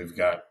grassroots, so we've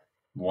got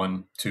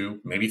 1,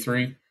 2, maybe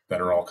 3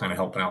 that are all kind of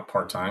helping out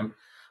part time.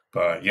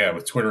 But yeah,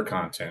 with Twitter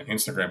content,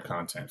 Instagram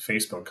content,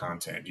 Facebook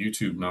content,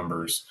 YouTube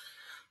numbers,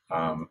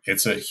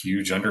 it's a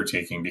huge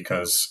undertaking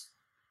because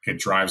it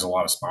drives a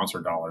lot of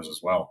sponsor dollars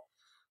as well.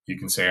 You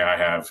can say I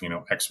have,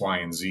 X, Y,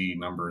 and Z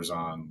numbers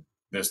on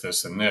this,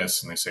 and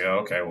this. And they say, oh,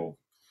 okay, well,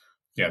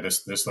 yeah,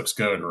 this looks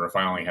good. Or if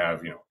I only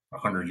have,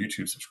 100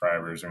 YouTube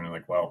subscribers, and they're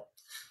like, well,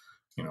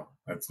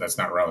 that's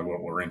not really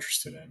what we're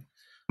interested in.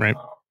 Right.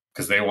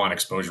 Because they want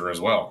exposure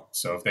as well.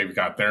 So if they've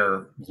got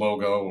their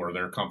logo or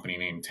their company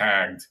name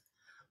tagged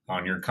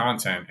on your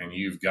content and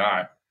you've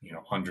got,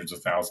 hundreds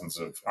of thousands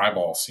of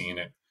eyeballs seeing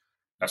it,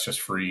 that's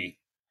just free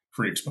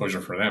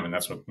exposure for them. And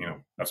that's what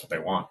they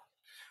want.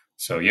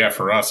 So yeah,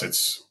 for us,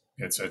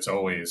 it's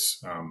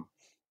always,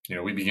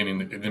 we begin in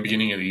the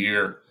beginning of the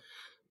year,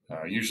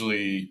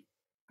 usually,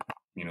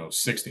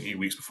 6 to 8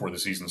 weeks before the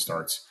season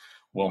starts,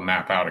 we'll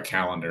map out a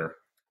calendar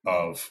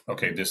of,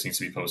 okay, this needs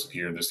to be posted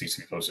here, this needs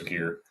to be posted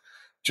here,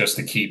 just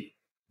to keep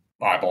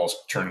eyeballs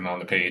turning on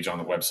the page, on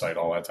the website,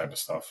 all that type of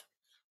stuff.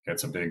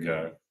 It's a big,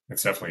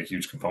 it's definitely a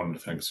huge component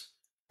of things.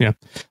 Yeah.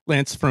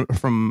 Lance,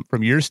 from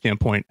your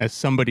standpoint, as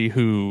somebody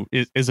who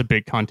is a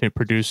big content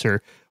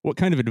producer, what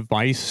kind of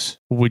advice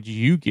would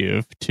you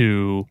give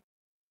to,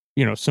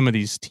 some of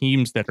these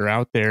teams that are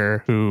out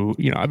there who,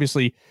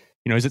 obviously,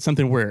 is it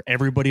something where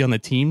everybody on the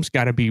team's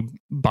got to be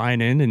buying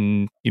in?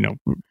 And,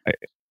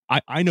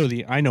 I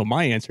know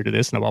my answer to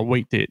this, and I'll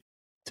wait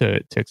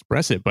to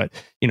express it. But,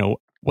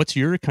 what's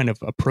your kind of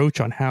approach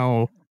on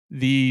how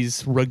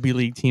these rugby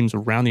league teams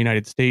around the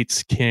United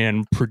States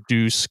can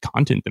produce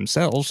content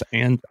themselves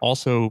and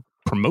also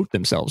promote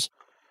themselves?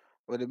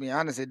 Well, to be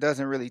honest, it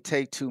doesn't really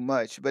take too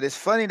much. But it's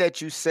funny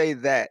that you say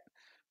that,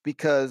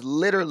 because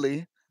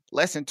literally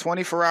less than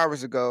 24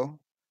 hours ago,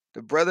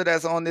 the brother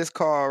that's on this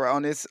call,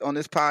 on this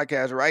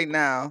podcast right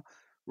now,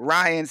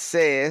 Ryan,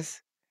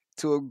 says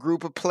to a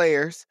group of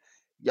players,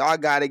 y'all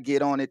got to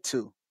get on it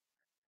too.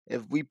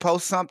 If we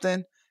post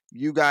something,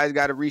 you guys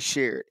got to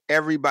reshare it.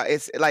 Everybody,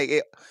 it's like,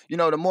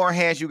 the more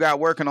hands you got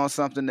working on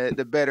something,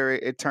 the better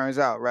it turns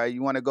out, right?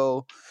 You want to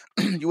go,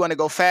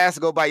 fast,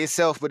 go by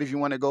yourself. But if you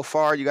want to go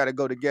far, you got to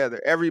go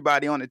together.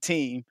 Everybody on the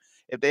team,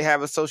 if they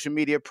have a social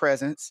media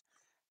presence,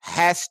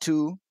 has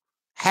to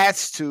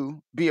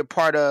be a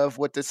part of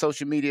what the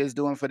social media is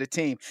doing for the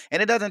team.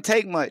 And it doesn't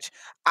take much.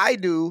 I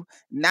do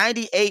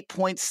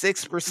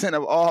 98.6%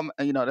 of all,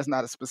 that's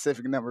not a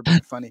specific number, being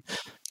funny,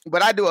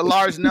 but I do a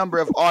large number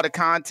of all the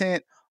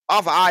content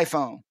off an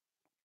iPhone.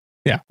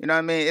 Yeah. You know what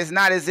I mean? It's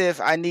not as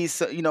if I need,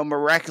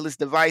 miraculous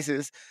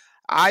devices.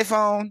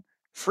 iPhone,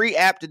 free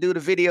app to do the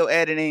video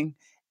editing.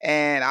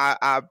 And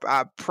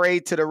I pray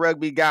to the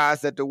rugby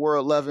guys that the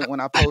world love it when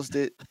I post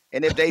it.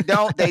 And if they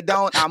don't,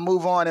 I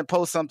move on and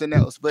post something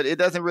else. But it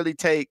doesn't really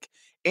take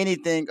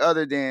anything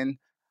other than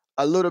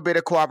a little bit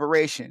of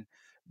cooperation.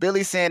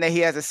 Billy saying that he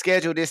has a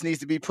schedule. This needs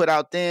to be put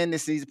out then.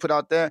 This needs to put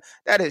out there.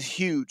 That is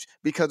huge,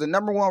 because the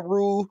number one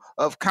rule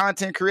of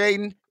content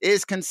creating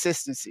is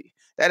consistency.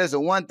 That is the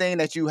one thing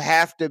that you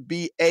have to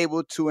be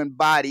able to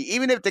embody.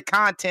 Even if the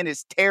content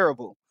is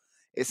terrible,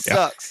 it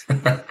sucks.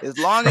 As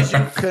long as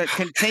you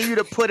continue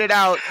to put it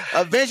out,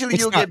 eventually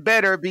you'll get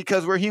better,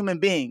 because we're human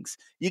beings.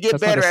 You get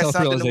better at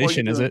something the more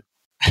you do. Is it?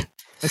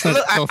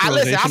 Look,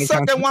 listen, I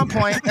sucked at one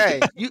point.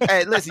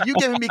 Listen, you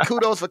giving me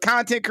kudos for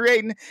content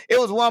creating. It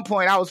was one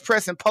point I was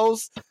pressing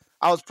post.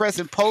 on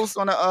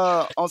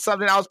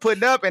something I was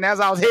putting up, and as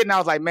I was hitting, I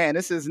was like, man,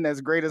 this isn't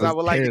as great as I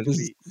would like it to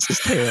be.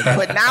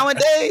 But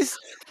nowadays,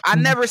 I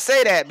never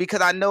say that,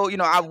 because I know,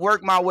 I've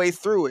worked my way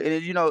through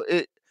it.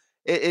 And,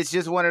 it's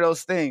just one of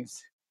those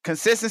things.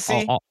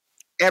 Consistency,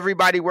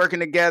 everybody working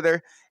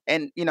together,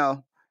 and,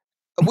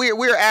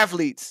 we're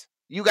athletes.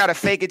 You got to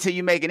fake it till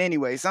you make it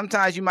anyway.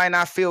 Sometimes you might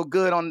not feel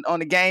good on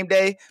the game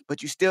day,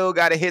 but you still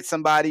got to hit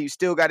somebody. You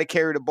still got to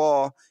carry the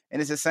ball, and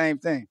it's the same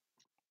thing.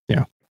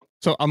 Yeah.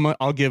 So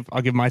I'll give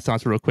my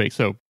thoughts real quick.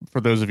 So for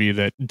those of you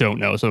that don't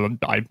know, so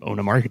I own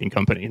a marketing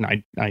company, and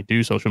I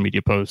do social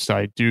media posts.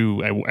 I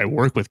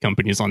work with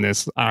companies on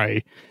this.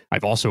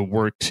 I've also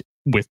worked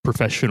with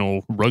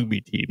professional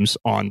rugby teams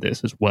on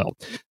this as well.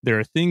 There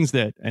are things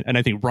that, and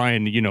I think,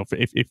 Ryan,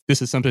 if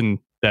this is something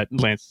that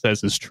Lance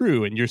says is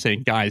true, and you're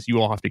saying, guys,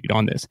 you all have to get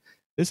on this.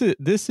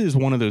 This is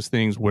one of those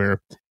things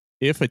where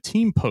if a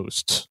team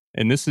posts,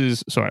 and this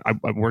is, so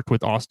I worked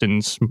with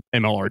Austin's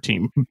MLR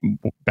team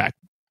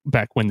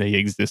back when they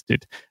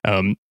existed.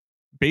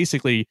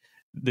 Basically,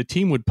 the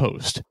team would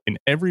post, and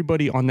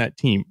everybody on that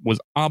team was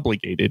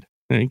obligated.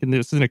 And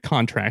this isn't a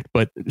contract,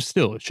 but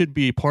still, it should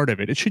be a part of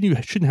it. It shouldn't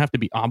have to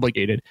be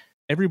obligated.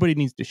 Everybody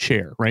needs to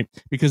share, right?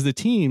 Because the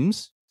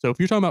teams. So if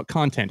you're talking about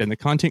content and the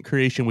content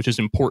creation, which is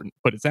important,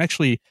 but it's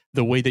actually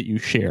the way that you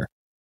share.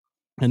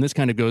 And this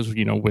kind of goes,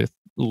 with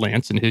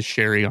Lance and his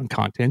sharing on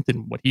content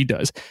and what he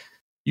does.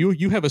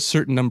 You have a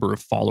certain number of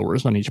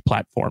followers on each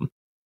platform,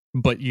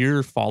 but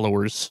your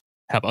followers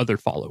have other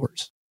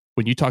followers.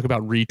 When you talk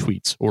about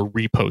retweets or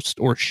reposts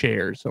or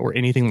shares or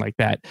anything like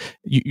that,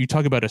 you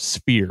talk about a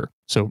sphere.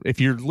 So if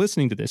you're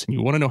listening to this and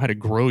you want to know how to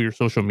grow your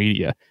social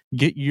media,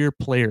 get your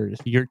players,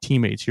 your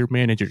teammates, your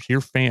managers,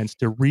 your fans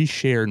to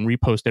reshare and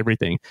repost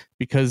everything,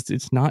 because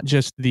it's not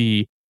just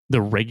the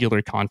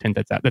regular content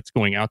that's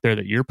going out there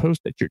that your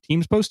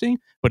team's posting,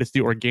 but it's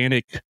the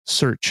organic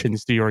search, and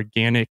it's the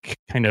organic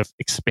kind of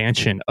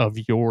expansion of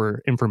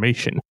your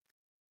information.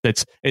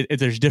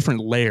 There's different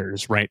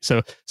layers, right?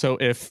 So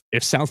if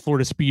South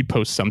Florida Speed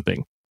posts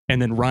something,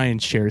 and then Ryan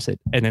shares it,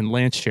 and then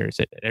Lance shares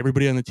it, and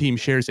everybody on the team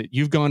shares it,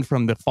 you've gone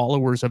from the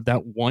followers of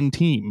that one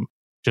team,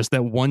 just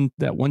that one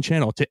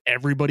channel, to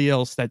everybody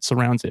else that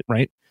surrounds it,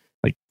 right?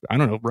 Like, I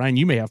don't know, Ryan,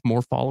 you may have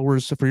more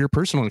followers for your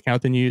personal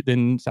account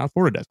than South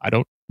Florida does. I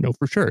don't know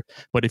for sure,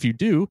 but if you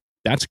do,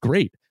 that's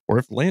great. Or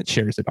if Lance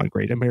shares it on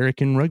Great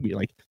American Rugby,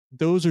 like,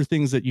 those are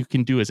things that you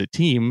can do as a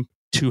team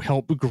to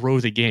help grow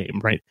the game,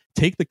 right?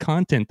 Take the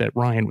content that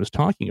Ryan was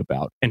talking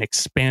about and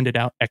expand it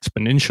out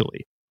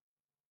exponentially.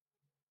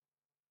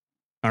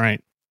 All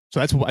right. So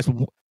that's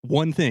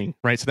one thing,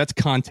 right? So that's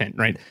content,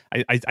 right?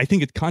 I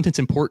think content's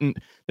important.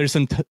 There's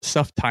some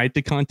stuff tied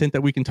to content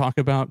that we can talk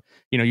about.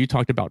 You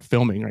talked about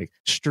filming, right?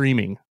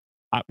 Streaming.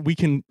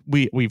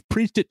 We've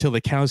preached it till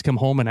the cows come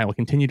home, and I will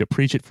continue to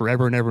preach it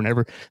forever and ever and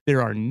ever.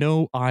 There are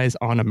no eyes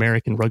on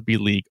American Rugby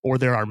League, or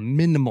there are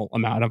minimal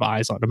amount of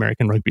eyes on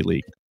American Rugby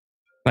League.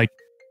 Like,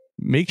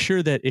 make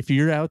sure that if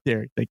you're out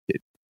there, like,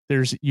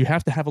 you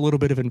have to have a little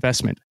bit of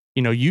investment.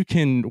 You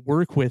can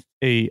work with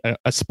a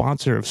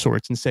sponsor of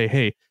sorts and say,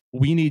 hey,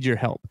 we need your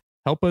help.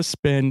 Help us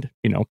spend,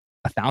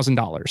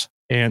 $1,000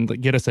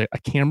 and get us a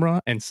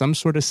camera and some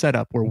sort of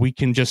setup where we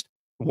can just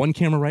one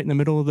camera right in the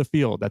middle of the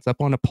field that's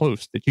up on a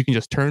post that you can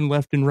just turn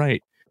left and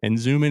right and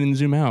zoom in and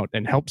zoom out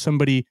and help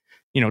somebody,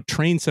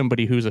 train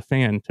somebody who's a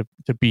fan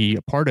to be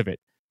a part of it.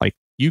 Like,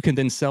 you can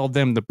then sell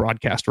them the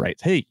broadcast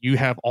rights. Hey, you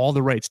have all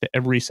the rights to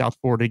every South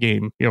Florida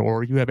game,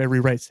 or you have every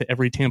rights to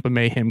every Tampa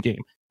Mayhem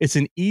game. It's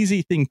an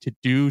easy thing to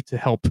do to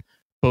help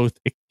both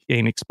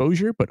gain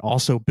exposure, but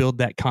also build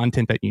that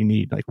content that you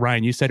need. Like,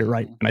 Ryan, you said it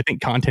right. And I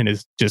think content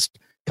is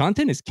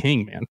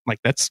king, man. Like,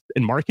 that's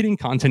in marketing,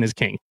 content is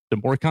king. The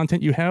more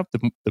content you have,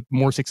 the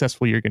more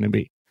successful you're going to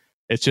be.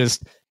 It's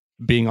just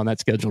being on that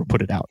schedule to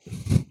put it out.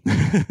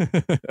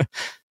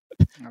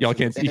 You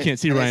can't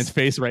see Ryan's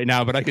face right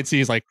now, but I could see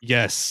he's like,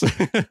 yes.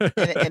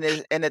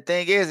 and the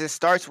thing is, it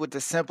starts with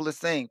the simplest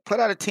thing. Put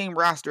out a team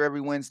roster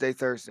every Wednesday,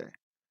 Thursday,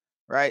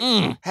 right?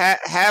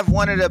 Have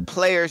one of the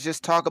players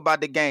just talk about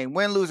the game,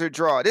 win, lose, or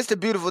draw. This is the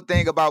beautiful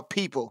thing about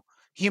people,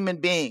 human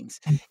beings.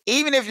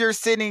 Even if you're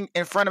sitting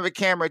in front of a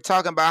camera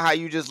talking about how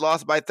you just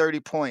lost by 30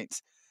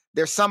 points,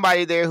 there's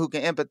somebody there who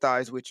can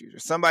empathize with you.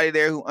 There's somebody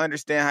there who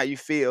understands how you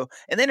feel.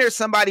 And then there's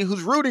somebody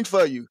who's rooting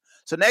for you.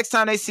 So next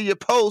time they see your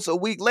post a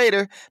week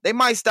later, they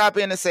might stop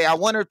in and say, I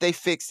wonder if they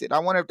fixed it. I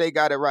wonder if they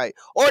got it right.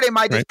 Or they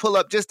might just pull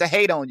up just to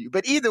hate on you.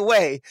 But either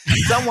way,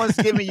 someone's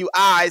giving you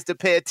eyes to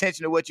pay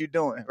attention to what you're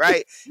doing,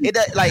 right?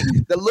 Like,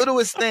 the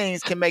littlest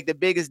things can make the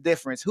biggest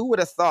difference. Who would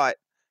have thought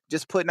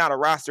just putting out a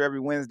roster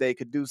every Wednesday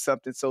could do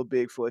something so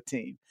big for a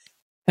team?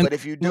 But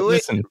if you do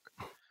it...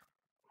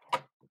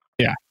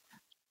 Yeah.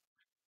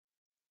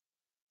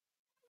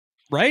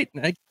 Right?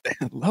 I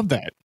love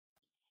that.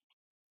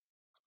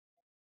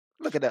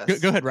 Look at us.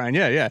 Go ahead, Ryan.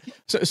 Yeah.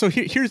 So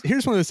here's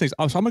one of those things.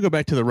 So I'm gonna go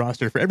back to the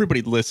roster for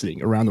everybody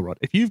listening around the world.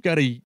 If you've got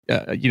a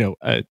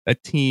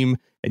team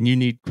and you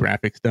need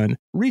graphics done,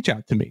 reach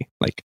out to me.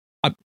 Like,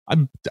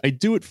 I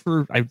do it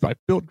for. I've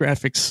built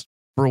graphics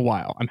for a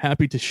while. I'm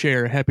happy to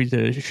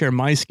share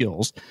my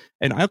skills,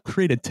 and I'll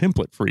create a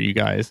template for you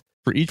guys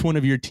for each one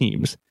of your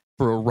teams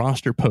for a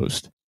roster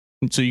post.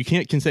 And so you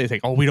can say,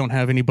 like, oh, we don't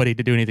have anybody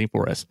to do anything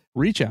for us.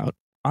 Reach out.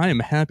 I am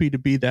happy to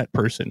be that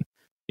person.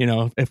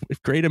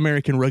 If Great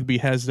American Rugby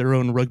has their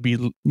own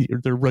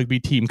rugby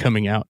team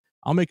coming out,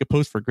 I'll make a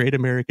post for Great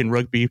American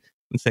Rugby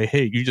and say,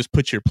 hey, you just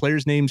put your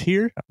players' names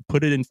here,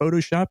 put it in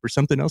Photoshop or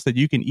something else that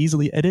you can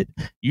easily edit.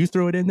 You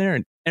throw it in there,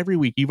 and every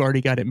week you've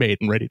already got it made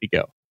and ready to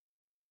go.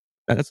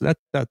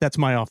 That's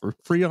my offer.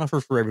 Free offer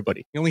for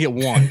everybody. You only get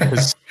one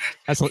because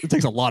it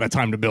takes a lot of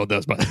time to build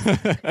those. But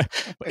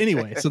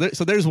anyway, so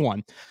there's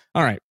one.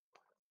 All right,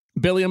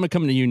 Billy, I'm gonna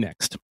come to you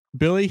next.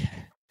 Billy,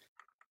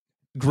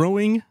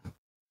 growing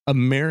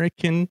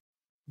American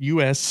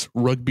U.S.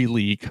 Rugby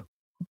League,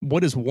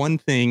 what is one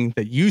thing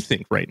that you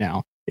think right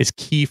now is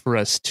key for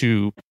us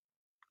to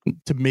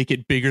make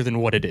it bigger than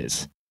what it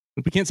is?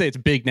 We can't say it's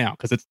big now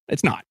because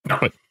it's not. No.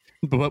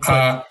 But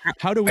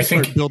how do we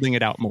start building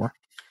it out more?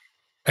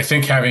 I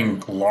think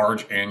having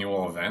large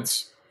annual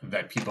events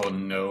that people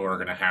know are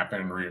going to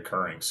happen and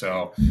reoccurring.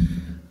 So,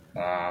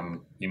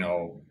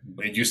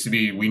 it used to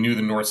be we knew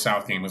the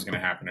North-South game was going to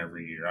happen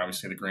every year.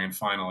 Obviously, the grand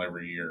final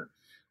every year.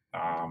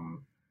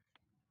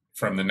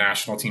 From the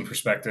national team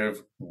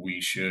perspective,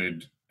 we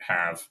should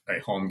have a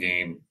home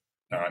game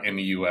in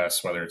the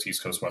U.S., whether it's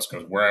East Coast, West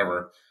Coast,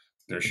 wherever.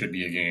 There should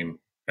be a game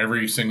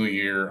every single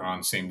year on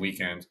the same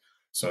weekend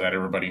so that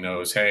everybody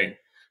knows, hey,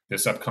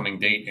 this upcoming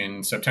date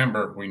in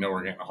September, we know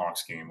we're getting a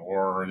Hawks game.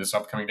 Or this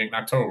upcoming date in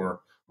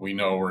October, we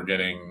know we're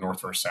getting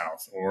North or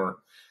South. Or,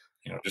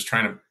 just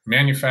trying to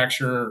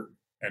manufacture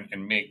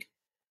and make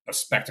a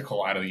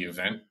spectacle out of the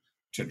event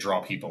to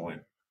draw people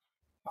in,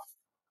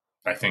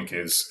 I think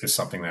is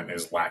something that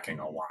is lacking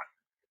a lot.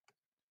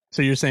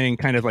 So you're saying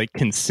kind of like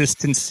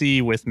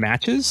consistency with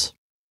matches?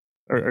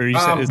 Or you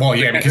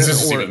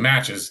consistency with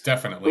matches,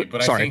 definitely.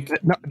 But sorry, I think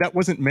that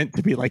wasn't meant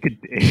to be like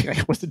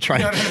I wasn't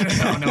trying.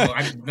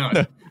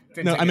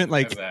 No, I meant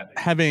like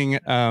having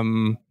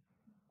having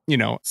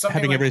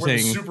like everything. Where the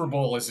Super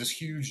Bowl is this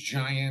huge,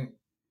 giant,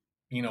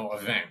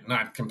 event.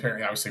 Not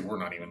comparing. Obviously, we're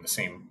not even the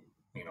same,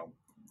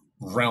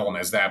 realm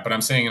as that. But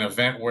I'm saying an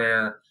event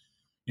where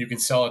you can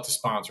sell it to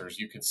sponsors.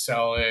 You could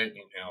sell it,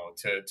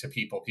 to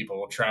people. People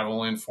will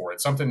travel in for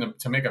it. Something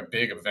to make a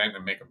big event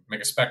and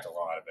make a spectacle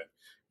out of it.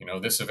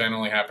 This event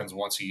only happens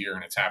once a year,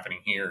 and it's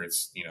happening here.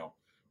 It's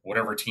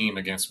whatever team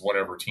against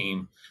whatever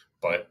team,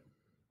 but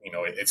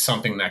it's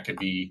something that could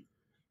be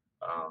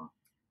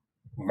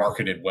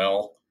marketed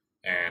well,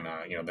 and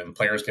then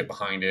players get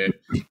behind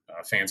it,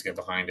 fans get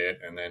behind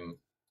it, and then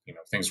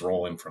things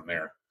roll in from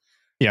there.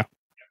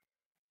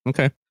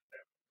 Okay.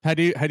 How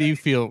do you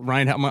feel,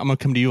 Ryan? I'm gonna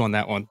come to you on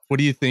that one. What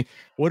do you think?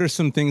 What are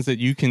some things that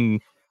you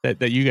can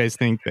that you guys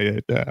think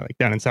that like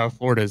down in South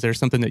Florida? Is there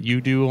something that you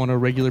do on a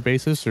regular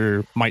basis,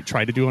 or might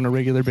try to do on a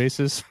regular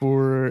basis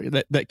for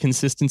that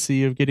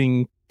consistency of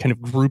getting kind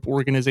of group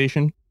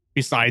organization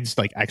besides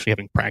like actually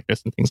having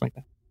practice and things like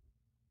that?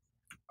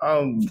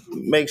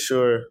 Make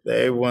sure that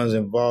everyone's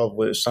involved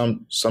with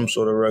some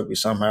sort of rugby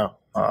somehow.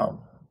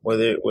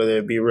 Whether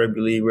it be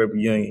rugby league, rugby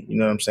union, you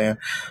know what I'm saying?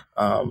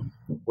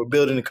 We're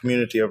building a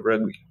community of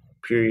rugby,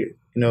 period.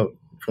 You know,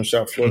 from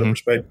South Florida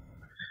perspective,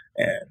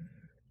 and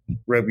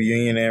rugby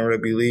union and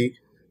rugby league,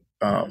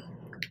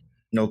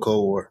 no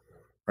Cold War,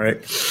 right?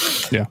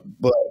 Yeah.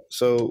 But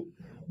so,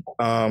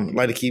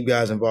 like to keep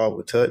guys involved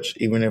with touch,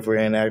 even if we're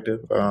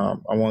inactive. I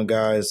want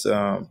guys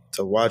to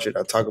watch it.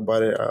 I talk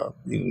about it.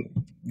 You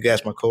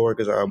ask my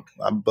coworkers, I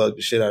bug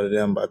the shit out of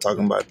them by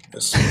talking about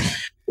this.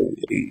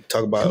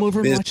 Talk about come over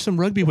and watch some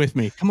rugby with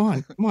me. Come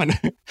on.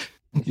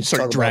 You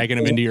start dragging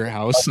them into your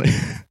house.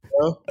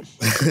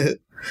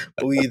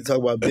 We either talk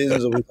about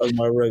business or we talk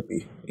about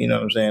rugby. You know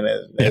what I'm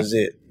saying? That's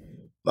it.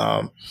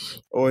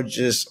 Or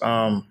just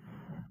I'm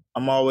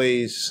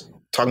always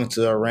talking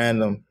to a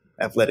random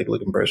athletic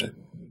looking person.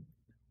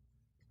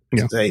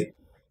 Yeah. Hey,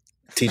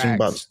 teach them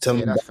about, tell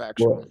them that's about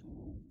factual.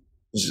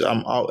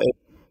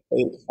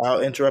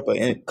 I'll interrupt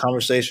a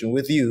conversation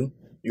with you.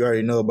 You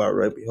already know about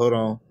rugby. Hold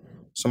on.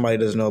 Somebody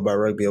doesn't know about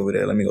rugby over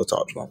there. Let me go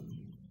talk to him.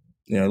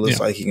 You know, it looks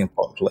like he can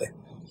play.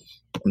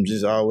 I'm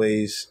just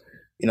always,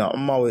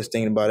 I'm always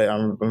thinking about it.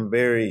 I'm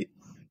very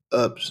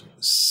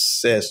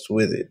obsessed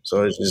with it.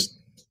 So it's just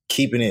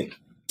keeping it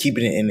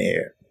in the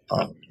air.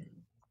 All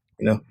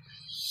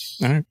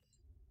right.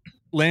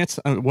 Lance,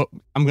 I'm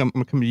going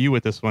to come to you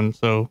with this one.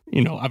 So,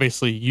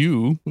 obviously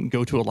you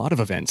go to a lot of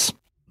events.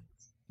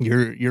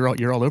 You're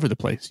all over the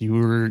place.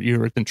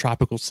 You're at the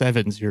Tropical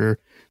Sevens. You're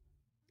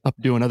up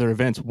doing other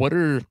events.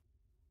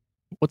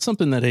 What's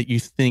something that you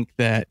think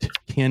that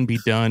can be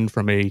done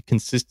from a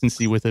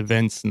consistency with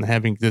events and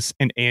having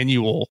an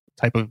annual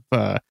type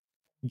of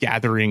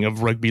gathering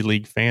of rugby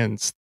league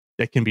fans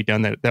that can be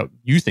done that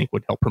you think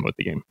would help promote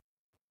the game?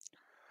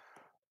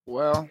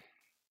 Well,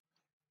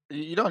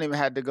 you don't even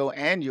have to go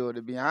annual,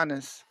 to be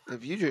honest.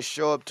 If you just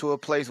show up to a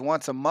place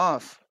once a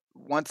month,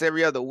 once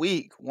every other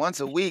week,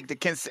 once a week,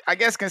 I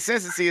guess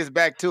consistency is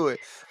back to it.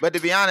 But to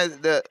be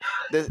honest,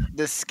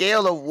 the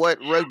scale of what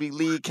rugby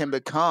league can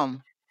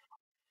become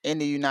in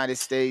the United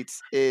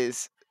States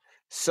is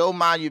so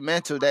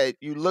monumental that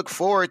you look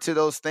forward to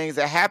those things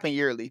that happen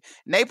yearly.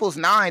 Naples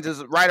Nines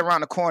is right around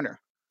the corner.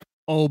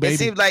 Oh, baby. It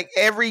seems like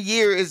every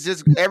year is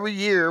just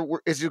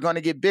going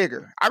to get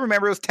bigger. I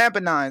remember it was Tampa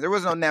Nines. There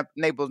was no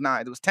Naples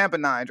Nines. It was Tampa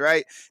Nines,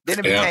 right? Then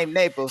it became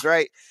Naples,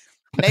 right?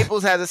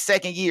 Naples has a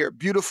second year.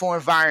 Beautiful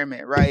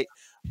environment, right?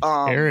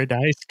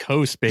 Paradise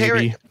Coast,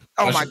 baby.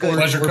 My goodness.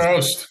 Pleasure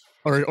Coast.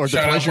 Or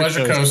the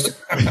Pleasure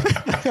Coast.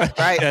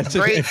 Right. Yeah,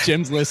 if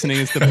Jim's listening,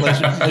 it's the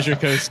Pleasure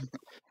Coast,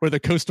 where the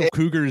Coastal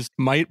Cougars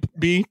might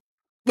be.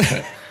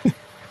 And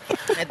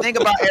think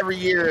about every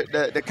year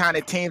the kind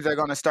of teams that are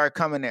going to start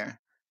coming there.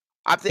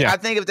 I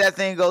think if that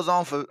thing goes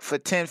on for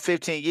 10,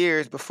 15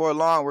 years, before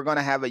long, we're going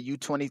to have a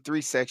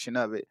U23 section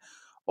of it.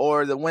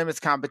 Or the women's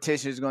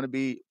competition is going to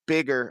be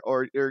bigger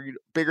or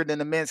bigger than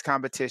the men's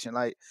competition.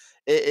 Like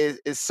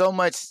it's so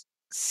much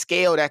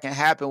scale that can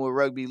happen with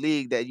rugby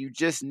league that you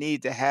just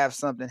need to have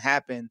something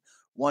happen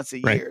once a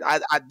year.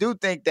 I do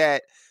think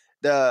that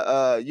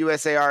the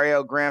USA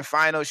RL Grand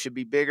Final should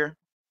be bigger.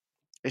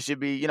 It should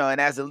be, and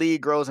as the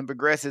league grows and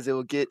progresses, it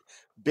will get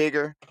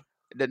bigger.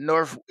 The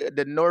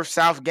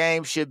North-South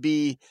game should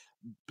be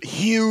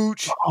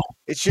huge.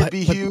 It should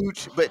be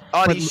huge, but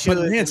all these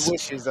shoulds and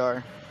wishes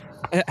are.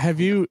 Are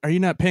you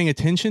not paying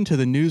attention to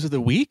the news of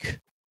the week?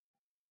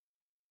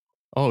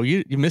 Oh,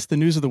 you missed the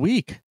news of the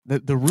week.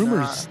 The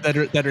rumors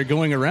that are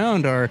going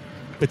around are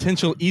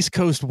potential East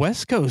Coast,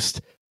 West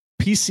Coast,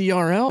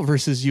 PCRL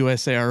versus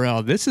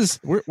USARL. This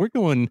is we're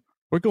going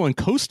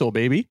coastal,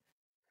 baby.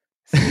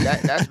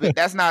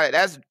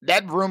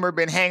 That rumor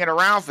been hanging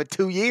around for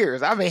 2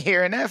 years. I've been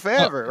hearing that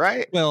forever,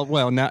 right?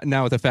 Well,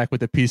 now with the fact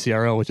with the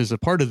PCRL, which is a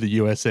part of the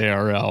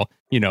USARL,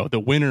 the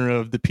winner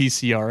of the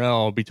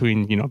PCRL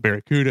between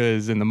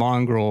Barracudas and the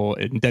Mongrel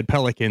and Dead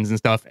Pelicans and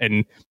stuff,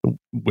 and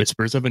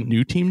whispers of a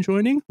new team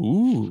joining.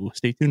 Ooh,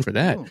 stay tuned for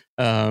that.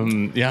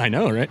 Ooh. Yeah, I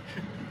know, right?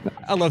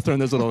 I love throwing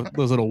those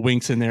little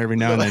winks in there every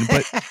now and then,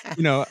 but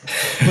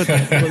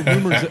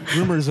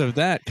rumors of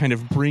that kind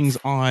of brings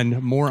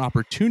on more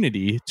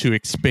opportunity to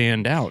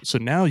expand out. So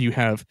now you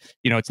have,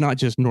 it's not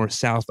just north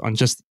south on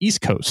just the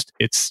East Coast.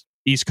 It's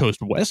East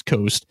Coast, West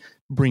Coast,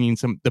 bringing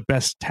the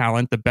best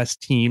talent, the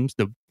best teams.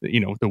 The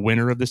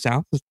winner of the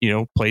South,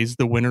 plays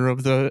the winner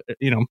of the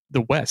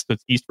West. So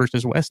it's East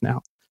versus West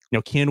now.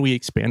 Can we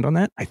expand on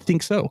that? I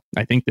think so.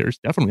 I think there's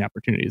definitely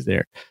opportunities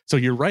there. So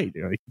you're right.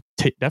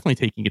 Definitely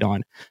taking it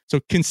on. So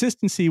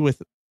consistency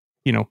with,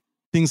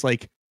 things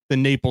like the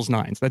Naples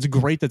Nines. That's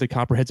great that the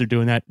Copperheads are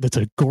doing that. That's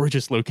a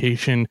gorgeous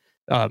location.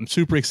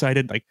 Super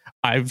excited. Like,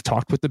 I've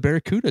talked with the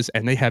Barracudas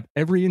and they have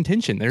every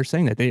intention. They're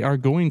saying that they are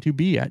going to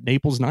be at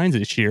Naples Nines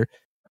this year.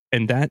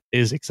 And that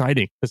is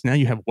exciting because now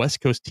you have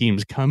West Coast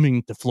teams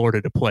coming to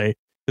Florida to play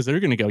because they're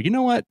going to go, you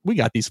know what? We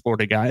got these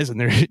Florida guys and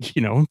they're,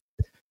 y'all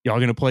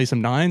going to play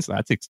some nines.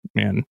 That's,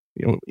 man,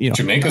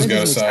 Jamaica's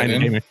got a side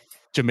in.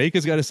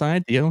 Jamaica's got a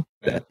side.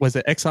 Was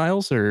it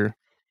Exiles or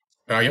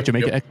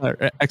Jamaica?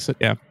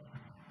 Yep.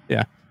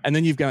 Yeah. And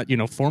then you've got,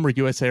 former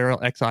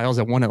USARL Exiles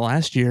that won it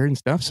last year and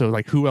stuff. So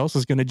like, who else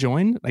is going to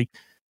join? Like,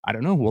 I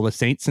don't know. Will the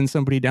Saints send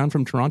somebody down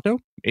from Toronto?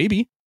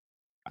 Maybe.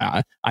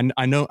 I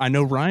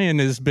know Ryan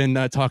has been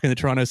talking to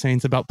Toronto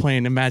Saints about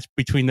playing a match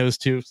between those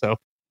two. So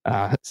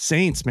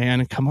Saints,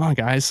 man, come on,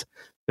 guys.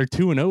 They're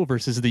 2-0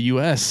 versus the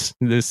US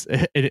this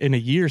in a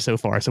year so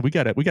far. So we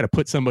gotta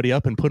put somebody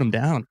up and put them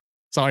down.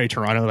 Sorry,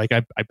 Toronto. Like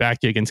I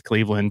backed you against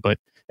Cleveland, but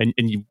and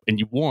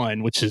you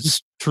won, which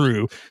is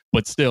true.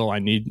 But still, I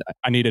need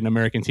an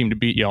American team to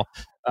beat y'all.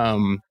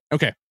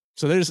 Okay,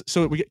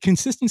 so we get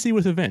consistency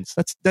with events.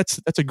 That's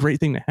a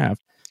great thing to have.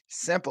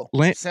 Simple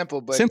but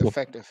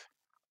effective.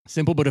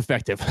 Simple but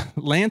effective.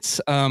 Lance,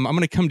 I'm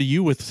going to come to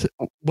you with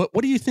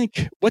what do you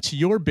think? What's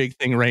your big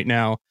thing right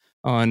now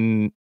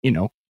on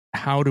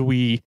how do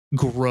we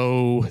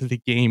grow the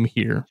game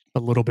here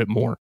a little bit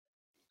more?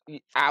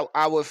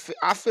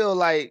 I feel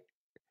like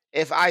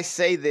if I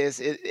say this,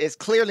 it's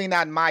clearly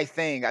not my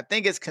thing. I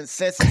think it's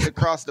consensus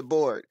across the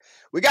board.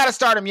 We got to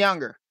start them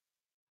younger.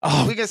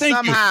 Oh, we can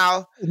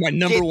somehow my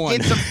number one.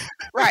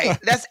 Right.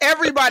 That's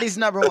everybody's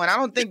number one. I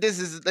don't think this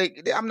is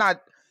like, I'm not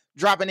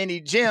dropping any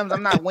gems.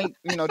 I'm not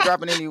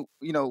dropping any,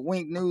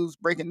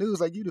 breaking news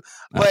like you do.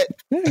 But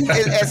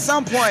at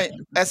some point,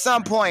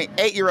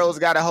 8-year-olds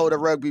got to hold a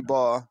rugby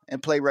ball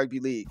and play rugby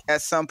league.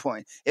 At some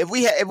point, if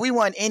we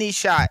want any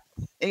shot,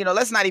 and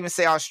let's not even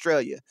say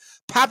Australia,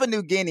 Papua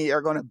New Guinea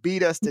are going to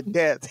beat us to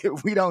death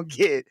if we don't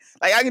get.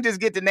 Like I can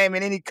just get the name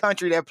in any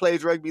country that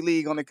plays rugby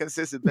league on a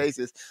consistent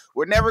basis.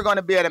 We're never going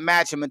to be able to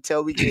match them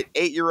until we get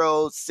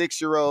 8-year-olds,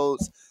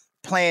 6-year-olds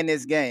playing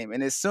this game.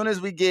 And as soon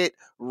as we get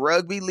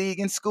rugby league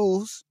in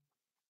schools,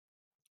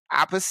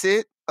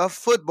 opposite of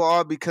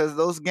football, because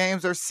those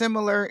games are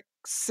similar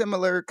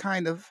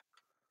kind of,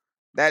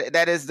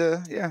 that is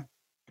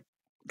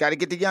got to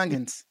get the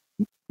youngins.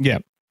 Yeah.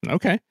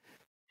 Okay.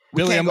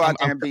 Billy,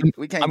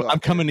 I'm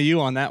coming to you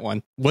on that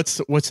one. What's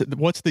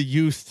the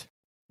youth?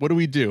 What do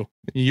we do?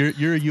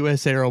 You're a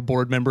USARL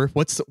board member.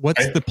 What's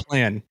the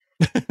plan?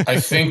 I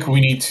think we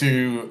need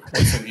to.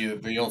 What's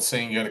the old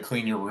saying? You got to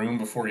clean your room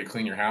before you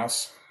clean your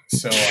house.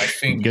 So I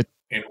think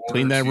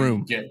clean that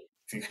room.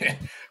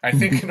 I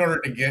think in order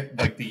to get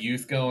like the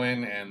youth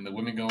going and the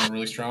women going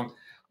really strong,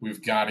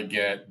 we've got to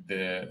get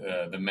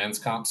the men's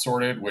comp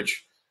sorted.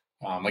 Which,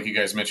 like you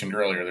guys mentioned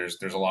earlier,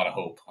 there's a lot of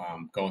hope.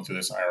 Going through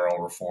this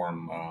RLA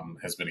reform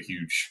has been a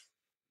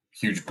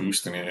huge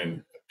boost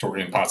in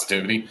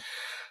positivity.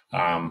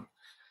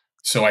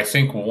 So I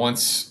think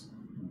once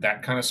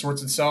that kind of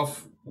sorts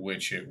itself,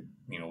 which it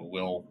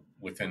will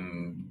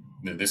within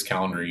this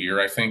calendar year,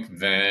 I think,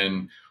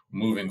 then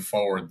moving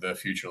forward, the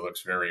future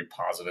looks very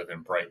positive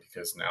and bright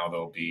because now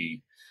there'll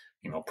be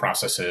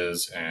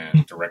processes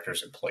and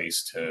directors in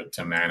place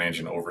to manage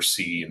and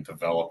oversee and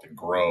develop and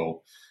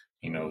grow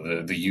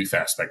the youth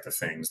aspect of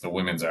things, the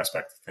women's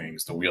aspect of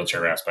things, the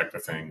wheelchair aspect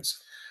of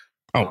things.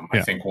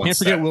 I think once can't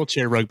forget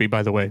wheelchair rugby,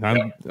 by the way.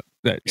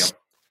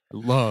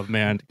 Love,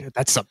 man.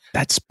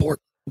 That sport.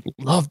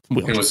 Love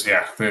wheelchair. It was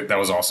that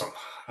was awesome.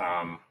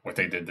 What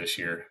they did this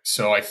year.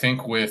 So I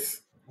think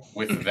with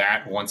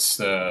that, once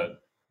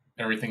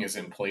everything is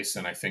in place,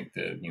 then I think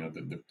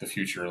the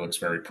future looks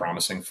very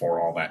promising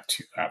for all that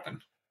to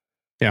happen.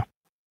 Yeah.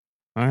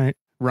 All right,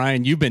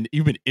 Ryan, you've been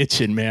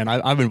itching, man.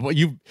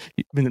 You've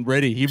been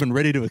ready. You've been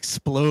ready to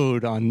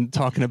explode on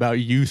talking about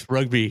youth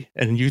rugby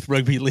and youth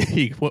rugby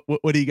league.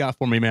 What do you got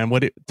for me, man?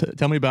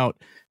 Tell me about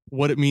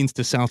what it means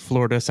to South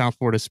Florida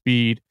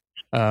Speed.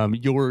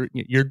 Your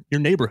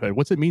neighborhood.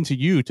 What's it mean to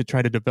you to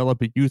try to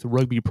develop a youth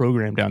rugby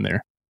program down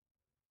there?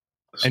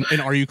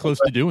 And are you close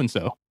to doing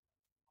so?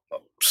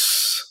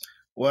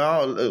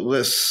 Well,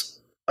 let's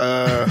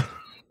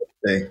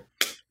say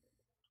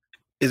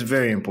it's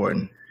very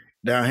important.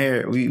 Down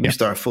here, we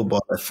start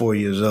football at 4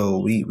 years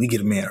old. We get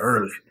them in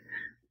early.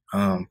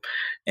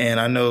 And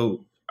I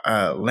know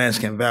Lance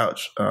can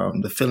vouch.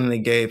 The feeling it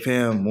gave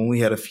him when we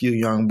had a few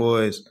young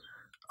boys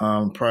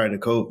prior to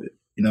COVID,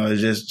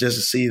 it's just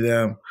to see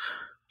them,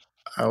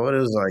 what it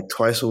was like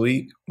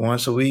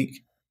once a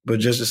week, but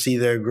just to see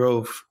their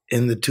growth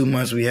in the 2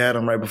 months we had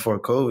them right before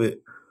COVID,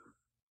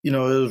 it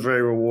was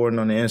very rewarding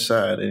on the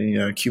inside.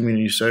 And,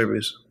 community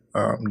service,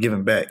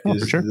 giving back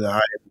is the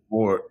highest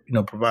reward,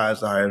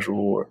 provides the highest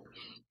reward,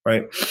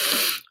 right?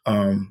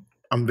 I'm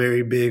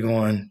very big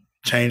on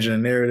changing the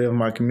narrative of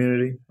my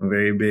community. I'm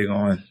very big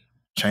on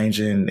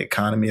changing the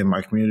economy of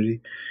my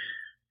community.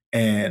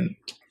 And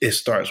it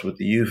starts with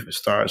the youth. It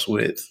starts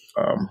with,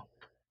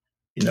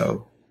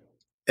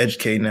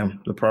 educating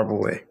them the proper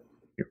way,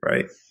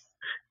 right?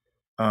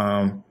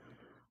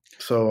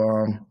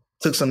 So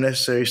took some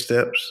necessary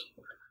steps.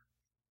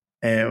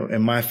 And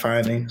in my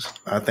findings,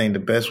 I think the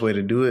best way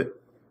to do it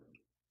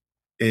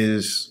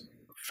is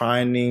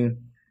finding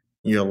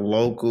your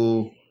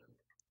local,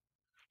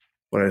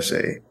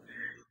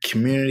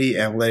 community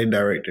athletic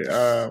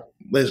director.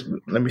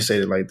 Let me say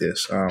it like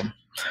this.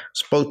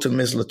 Spoke to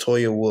Miss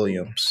Latoya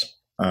Williams.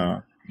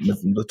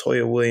 Ms.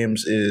 Latoya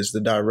Williams is the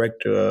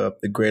director of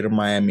the Greater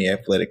Miami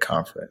Athletic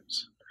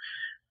Conference.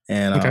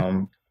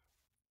 And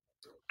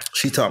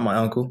she taught my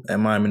uncle at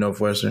Miami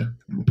Northwestern.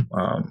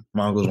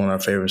 My uncle's one of our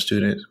favorite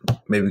students,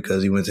 maybe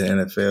because he went to the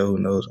NFL, who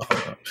knows.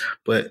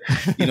 But,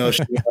 she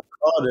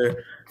called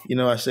her,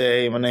 I said,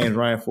 hey, my name's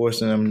Ryan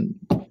Forson.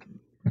 I'm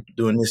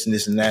doing this and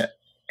this and that.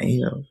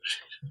 And,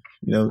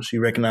 she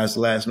recognized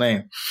the last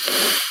name.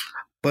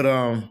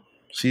 But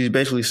she's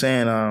basically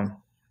saying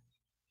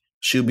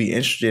she'll be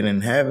interested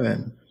in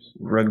having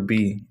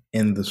rugby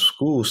in the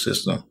school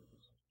system.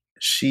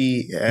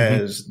 She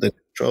has the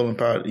controlling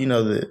power,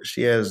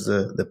 she has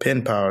the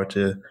pen power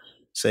to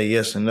say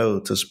yes and no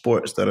to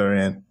sports that are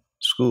in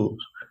schools.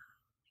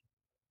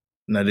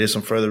 And I did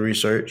some further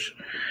research,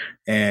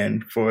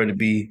 and for it to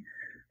be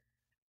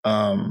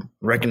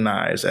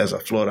recognized as a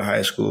Florida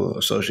High School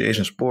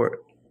Association sport,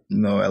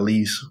 at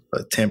least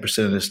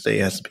 10% of the state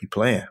has to be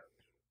playing,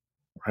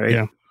 right?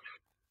 Yeah.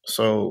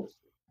 So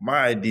my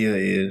idea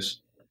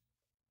is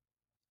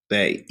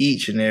that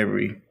each and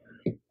every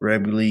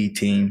rugby league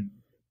team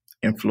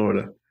in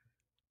Florida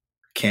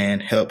can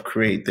help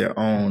create their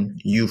own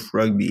youth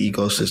rugby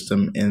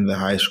ecosystem in the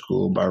high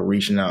school by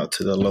reaching out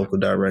to the local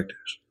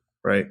directors,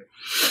 right?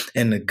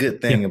 And the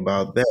good thing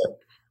about that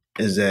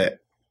is that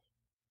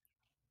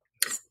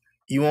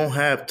you won't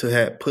have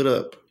to put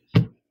up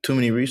too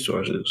many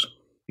resources.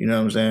 You know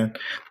what I'm saying?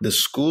 The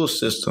school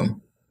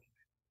system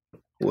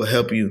will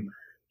help you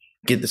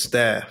get the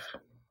staff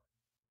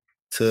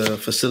to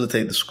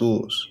facilitate the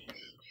schools.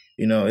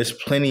 It's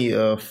plenty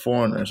of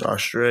foreigners,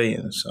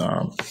 Australians,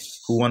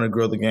 who want to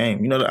grow the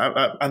game.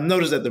 I've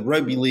noticed that the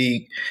rugby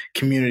league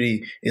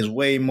community is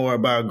way more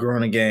about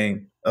growing a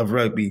game of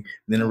rugby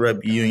than the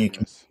rugby union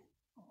community.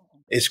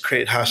 It's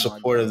great how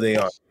supportive they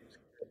are.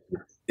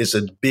 It's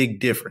a big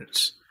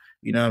difference.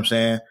 You know what I'm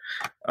saying?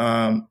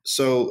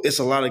 So it's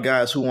a lot of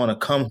guys who want to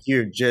come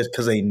here just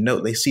because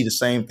they see the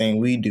same thing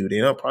we do.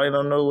 They probably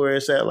don't know where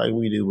it's at like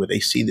we do, but they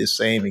see the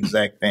same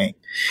exact thing.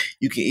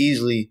 You can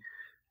easily,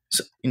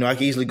 I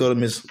can easily go to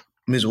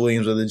Ms.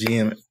 Williams or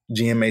the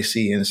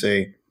GMAC and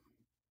say,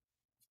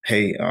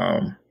 hey,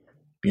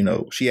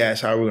 she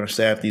asked how we're going to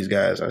staff these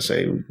guys. I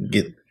say,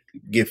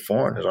 get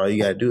foreigners. All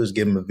you got to do is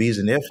give them a visa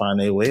and they'll find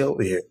their way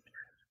over here.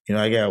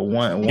 I got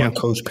one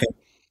coach paying.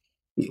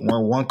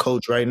 One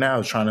coach right now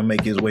is trying to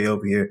make his way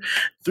over here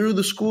through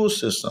the school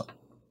system.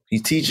 He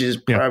teaches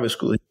private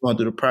school. He's going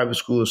through the private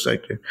school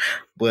sector,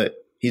 but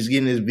he's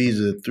getting his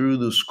visa through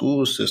the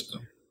school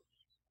system.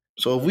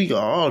 So if we can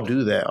all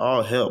do that,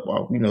 all help,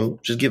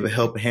 just give a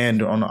helping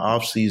hand on the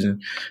off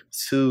season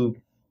to,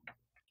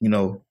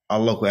 our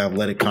local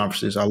athletic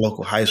conferences, our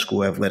local high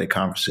school athletic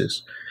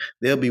conferences,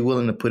 they'll be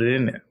willing to put it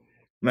in there.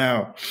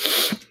 Now,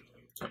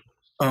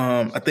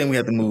 I think we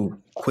have to move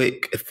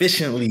quick,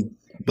 efficiently,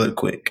 but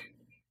quick.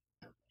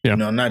 Yeah.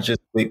 Not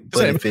just quick,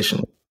 but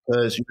efficiently,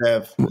 because you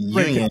have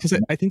union. Because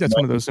I think that's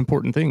one of those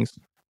important things.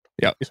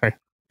 Yeah, sorry.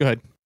 Go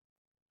ahead.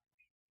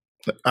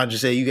 I'll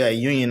just say you got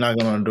union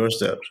knocking on the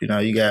doorsteps.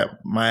 You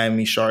got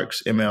Miami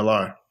Sharks,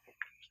 MLR.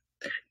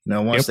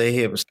 Once they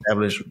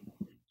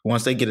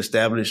get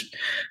established,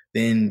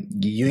 then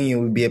the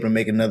union would be able to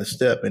make another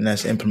step, and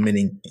that's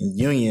implementing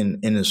union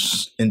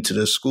into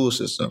the school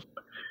system.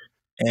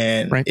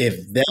 And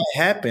if that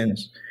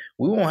happens,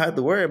 we won't have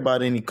to worry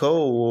about any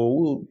code,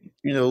 or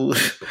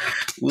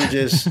we'll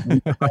just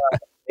a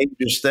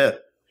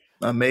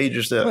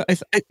major step. Well,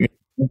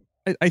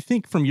 I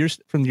think from your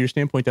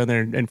standpoint down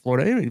there in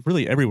Florida,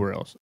 really everywhere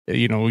else,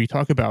 you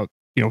talk about,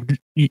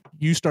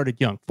 you started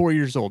young, 4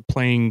 years old,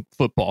 playing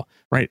football,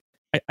 right?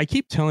 I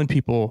keep telling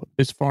people,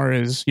 as far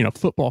as,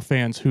 football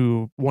fans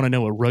who want to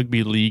know what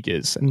rugby league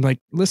is, and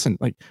listen,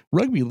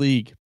 rugby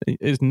league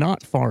is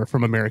not far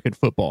from American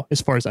football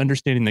as far as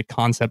understanding the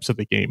concepts of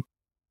the game,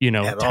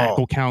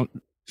 tackle, count,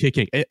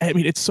 kicking. I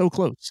mean, it's so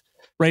close,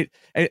 right?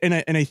 And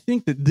I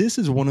think that this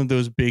is one of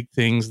those big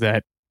things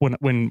that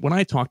when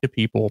I talk to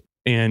people,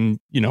 and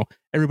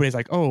everybody's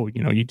like, oh,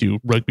 you do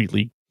rugby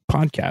league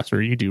podcasts,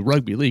 or you do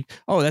rugby league.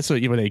 Oh, that's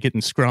what they get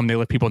in scrum. They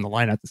let people in the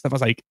lineup and stuff. I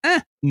was like,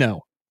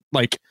 no,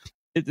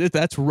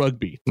 that's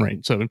rugby,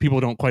 right? So when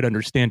people don't quite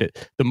understand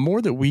it, the more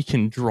that we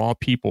can draw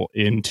people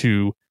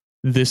into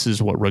this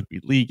is what rugby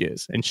league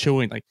is, and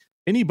showing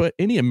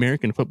any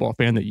American football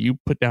fan that you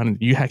put down and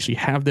you actually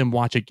have them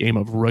watch a game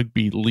of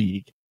rugby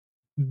league,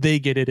 they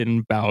get it in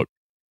about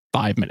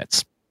 5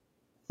 minutes.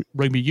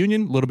 Rugby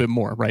union, a little bit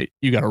more, right?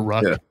 You got a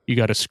ruck, you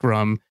got a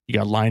scrum, you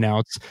got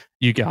lineouts,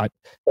 you got,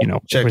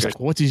 everybody's like,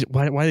 what's these?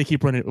 Why do they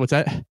keep running? What's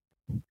that?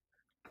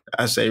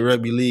 I say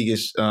rugby league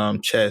is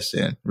chess,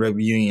 and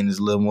rugby union is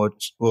a little more.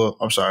 Well,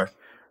 I'm sorry,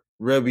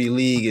 rugby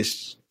league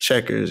is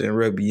checkers, and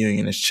rugby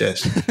union is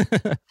chess.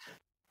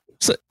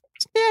 So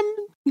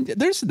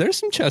there's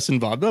some chess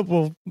involved.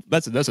 Well,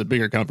 that's a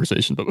bigger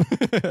conversation, but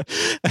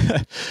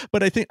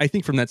but I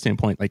think from that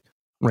standpoint,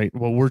 right,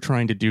 what we're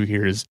trying to do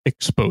here is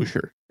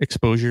exposure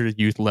to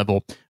youth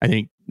level. I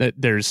think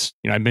there's,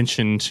 I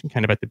mentioned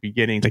kind of at the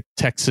beginning, like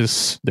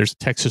there's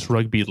Texas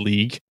Rugby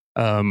League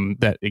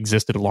that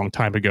existed a long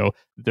time ago.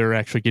 They're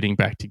actually getting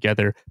back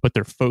together, but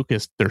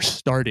they're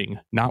starting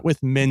not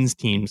with men's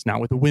teams, not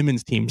with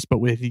women's teams, but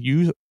with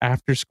youth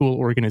after school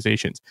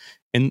organizations.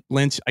 And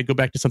Lance, I go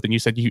back to something you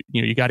said,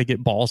 you got to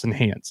get balls in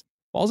hands.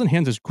 Balls in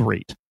hands is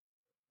great,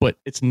 but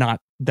that's not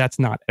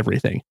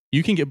everything.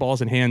 You can get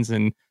balls in hands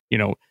and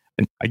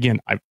again,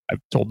 I've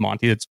told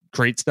Monty, it's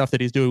great stuff that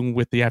he's doing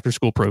with the after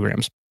school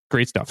programs.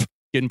 Great stuff.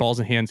 Getting balls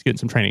in hands, getting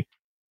some training.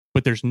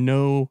 But there's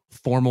no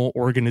formal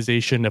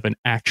organization of an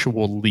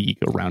actual league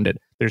around it.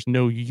 There's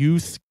no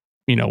youth,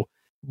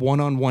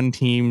 1-on-1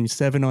 team,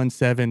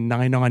 7-on-7,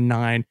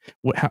 9-on-9,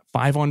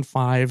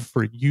 5-on-5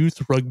 for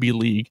youth rugby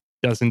league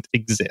doesn't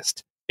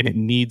exist, and it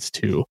needs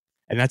to.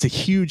 And that's a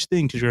huge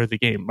thing to grow the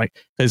game, like,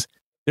 because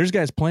there's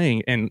guys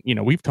playing, and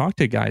we've talked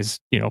to guys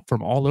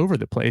from all over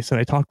the place. And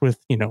I talked with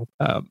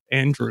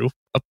Andrew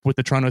up with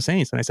the Toronto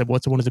Saints, and I said,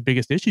 "What's one of the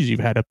biggest issues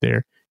you've had up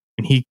there?"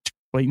 And he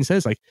Clayton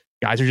says, like,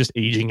 guys are just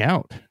aging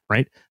out,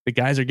 right? The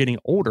guys are getting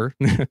older,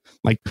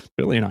 like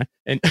Billy and I,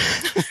 and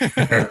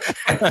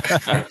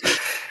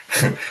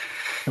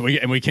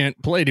we can't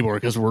play anymore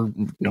because we're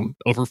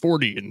over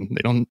 40, and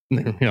they don't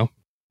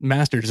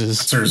Masters is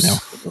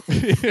Masters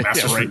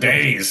for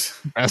days.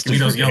 Masters give me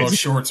those yellow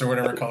shorts or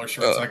whatever color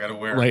shorts I gotta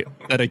wear. Right,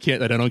 that I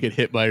don't get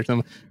hit by or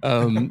something.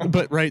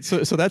 But right, so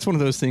that's one of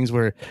those things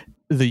where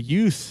the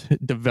youth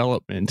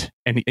development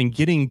and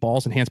getting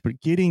balls in hands, but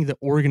getting the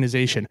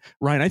organization.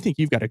 Ryan, I think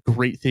you've got a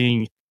great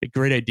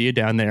idea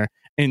down there.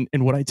 And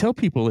what I tell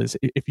people is,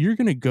 if you're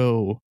going to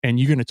go and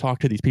you're going to talk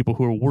to these people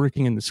who are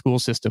working in the school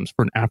systems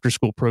for an after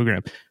school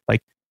program, like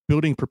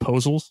building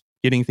proposals,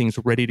 getting things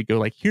ready to go,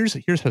 like here's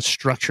a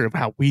structure of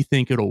how we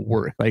think it'll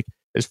work, like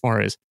as far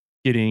as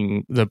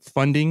getting the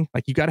funding,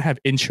 like you got to have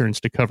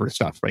insurance to cover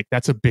stuff, right?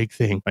 That's a big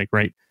thing, like,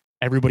 right?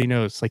 Everybody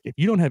knows, like, if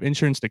you don't have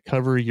insurance to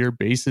cover your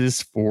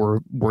bases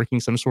for working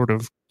some sort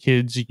of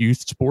kids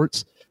youth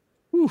sports,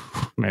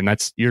 man,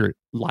 that's your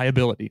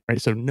liability, right?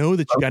 So know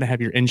that you got to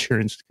have your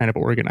insurance kind of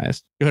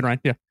organized. Go ahead, Ryan.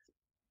 Yeah.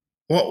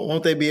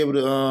 Won't they be able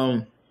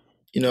to,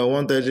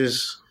 won't they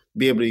just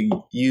be able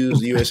to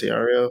use the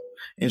USARL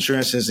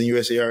insurance, since the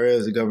USARL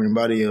is the governing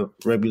body of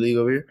rugby league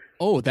over here?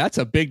 Oh, that's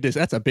a big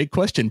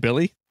question,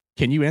 Billy.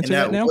 Can you answer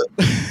that now?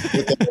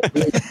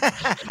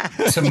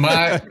 To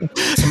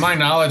my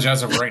knowledge,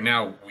 as of right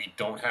now, we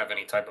don't have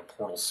any type of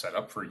portal set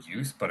up for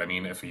youth. But I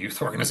mean, if a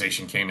youth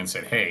organization came and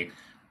said, "Hey,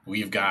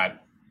 we've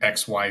got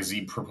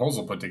XYZ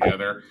proposal put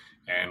together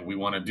and we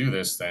want to do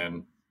this,"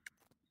 then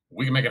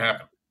we can make it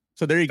happen.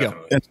 So there you go.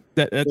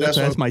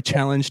 That's my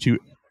challenge to.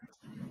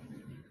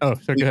 Oh,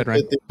 sorry. Go ahead,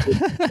 Ryan.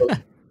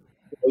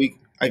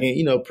 I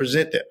can,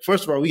 present that.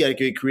 First of all, we got to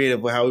get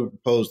creative with how we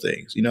propose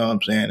things. You know what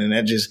I'm saying? And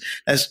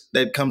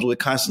that comes with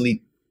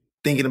constantly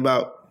thinking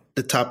about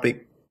the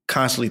topic,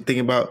 constantly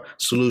thinking about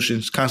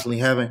solutions, constantly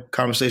having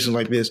conversations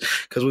like this.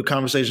 Because with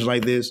conversations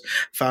like this,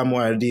 5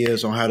 more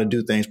ideas on how to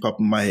do things pop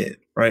in my head,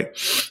 right?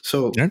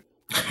 So, yeah.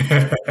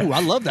 Ooh,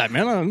 I love that,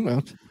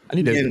 man. I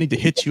need to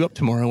hit you up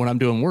tomorrow when I'm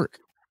doing work.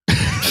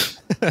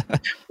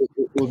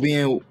 We're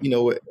being,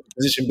 what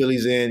position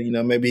Billy's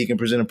in, maybe he can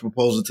present a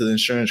proposal to the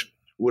insurance,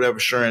 whatever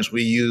insurance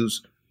we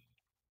use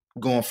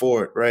going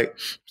forward, right?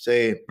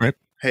 Say, right.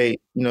 Hey,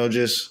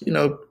 just,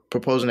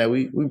 proposing that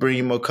we bring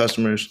you more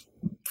customers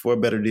for a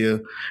better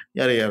deal,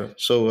 yada, yada.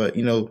 So,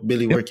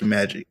 Billy, work your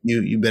magic.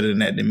 You better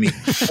than me.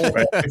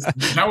 Right?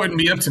 That wouldn't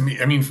be up to me.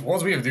 I mean,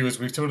 all we have to do is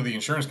we've told the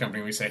insurance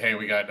company, we say, hey,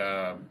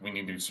 we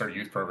need to start a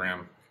youth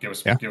program. Give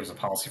us a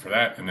policy for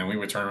that. And then we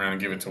would turn around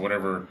and give it to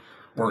whatever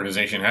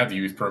organization had the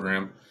youth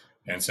program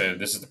and said,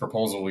 this is the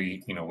proposal.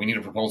 We need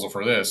a proposal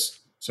for this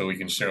so we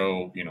can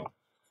show,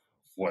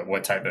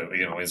 what type of,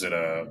 is it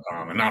a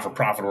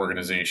not-for-profit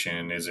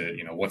organization? Is it,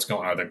 what's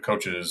going on? Are the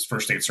coaches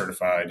first aid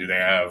certified? Do they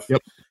have,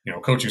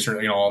 coaching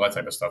certified, all that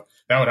type of stuff?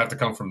 That would have to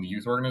come from the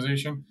youth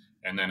organization.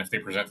 And then if they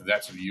presented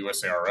that to the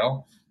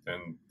USARL,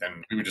 then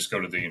we would just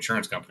go to the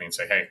insurance company and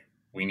say, hey,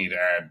 we need to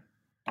add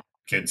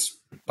kids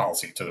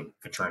policy to the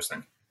insurance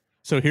thing.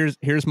 So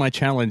here's my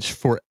challenge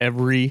for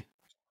every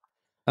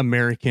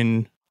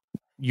American,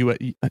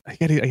 I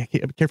gotta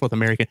be careful with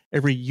American,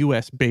 every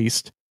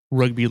US-based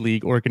rugby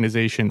league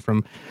organization,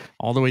 from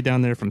all the way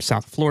down there from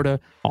South Florida,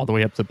 all the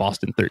way up to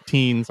Boston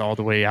 13s, all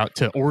the way out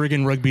to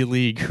Oregon Rugby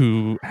League,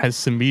 who has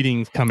some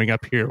meetings coming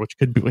up here, which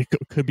could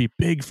be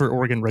big for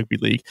Oregon Rugby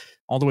League,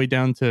 all the way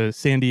down to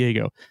San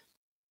Diego.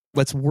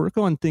 Let's work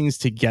on things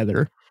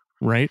together,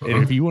 right? Uh-huh.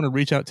 And if you want to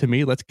reach out to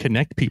me, let's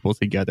connect people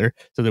together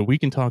so that we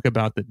can talk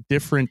about the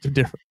different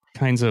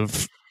kinds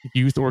of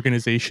youth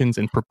organizations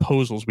and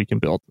proposals we can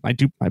build. I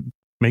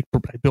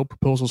build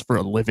proposals for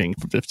a living,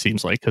 it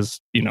seems like,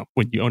 because,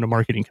 when you own a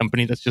marketing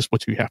company, that's just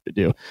what you have to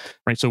do,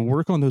 right? So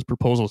work on those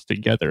proposals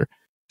together.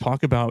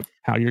 Talk about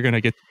how you're going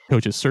to get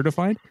coaches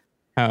certified,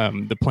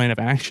 the plan of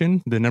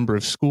action, the number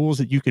of schools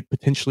that you could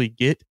potentially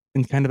get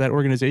in kind of that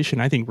organization.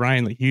 I think,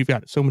 Ryan, like, you've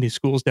got so many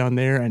schools down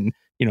there and,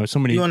 so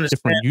many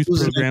different youth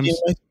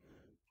programs.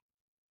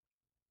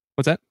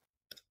 What's that?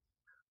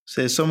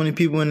 Says so many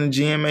people in the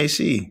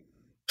GMAC.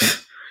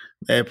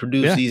 that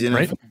produce these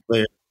NFL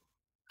players.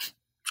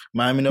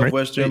 Miami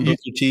Northwestern, Booker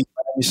T,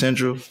 Miami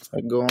Central.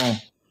 I go on.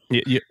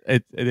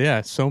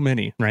 Yeah, so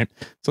many, right?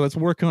 So let's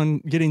work on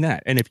getting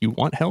that. And if you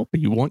want help,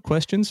 you want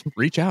questions,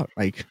 reach out.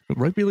 Like,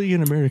 Rugby League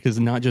in America is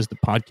not just a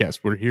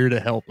podcast. We're here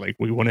to help. Like,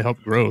 we want to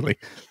help grow.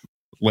 Like,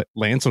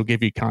 Lance will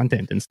give you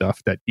content and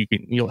stuff that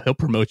he'll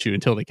promote you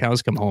until the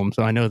cows come home.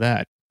 So I know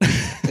that.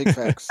 Big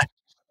facts.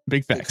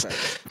 Big facts.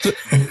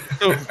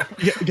 So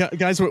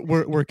guys,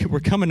 we're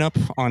coming up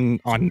on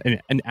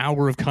an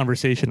hour of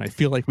conversation. I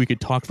feel like we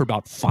could talk for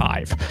about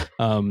 5.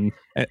 And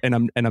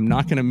I'm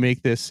not going to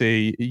make this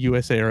a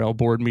USARL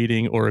board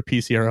meeting or a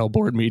PCRL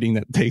board meeting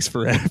that takes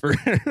forever.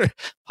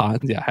 I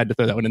had to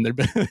throw that one in there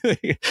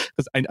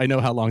because I know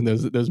how long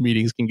those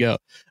meetings can go.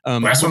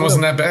 Last one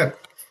wasn't that bad.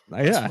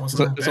 Yeah,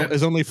 so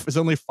it's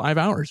only 5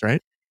 hours,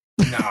 right?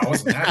 No, it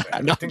wasn't that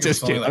bad. No, I think it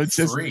was only like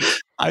 3.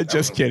 I'm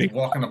just kidding.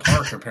 Walk in the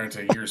park compared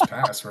to years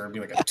past, where it'd be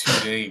like a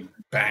 2-day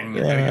bang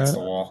against the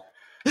wall.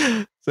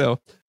 So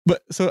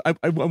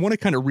I want to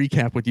kind of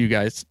recap with you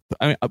guys.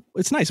 I mean,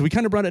 it's nice. We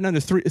kind of brought it down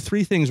to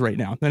three things right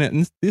now,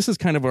 and this is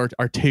kind of our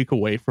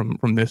takeaway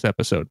from this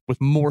episode,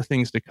 with more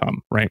things to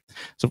come. Right.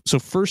 So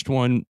first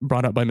one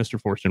brought up by Mr.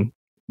 Fortune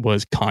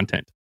was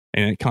content,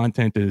 and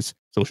content is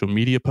social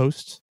media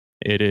posts.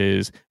 It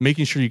is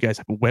making sure you guys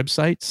have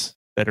websites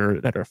that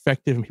are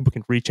effective and people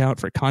can reach out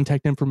for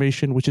contact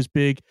information, which is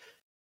big.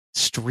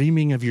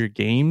 Streaming of your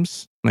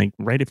games, like,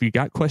 right, if you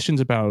got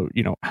questions about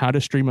how to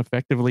stream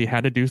effectively,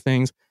 how to do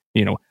things,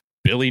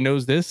 Billy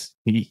knows this.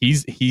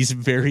 He's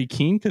very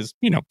keen because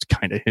it's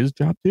kind of his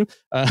job too.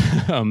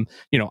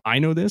 I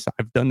know this.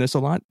 I've done this a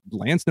lot.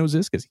 Lance knows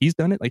this because he's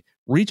done it. Like,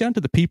 reach out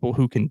to the people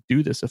who can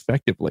do this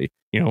effectively.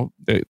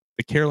 The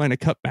Carolina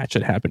Cup match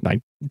that happened,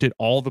 I did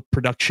all the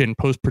production,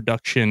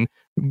 post-production,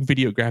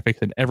 video graphics,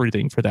 and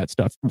everything for that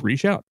stuff.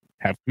 Reach out.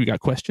 Have you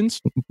got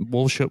questions?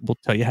 We'll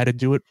tell you how to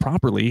do it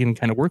properly and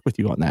kind of work with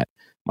you on that.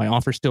 My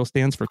offer still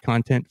stands for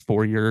content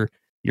for your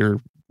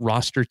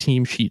roster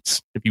team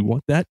sheets. If you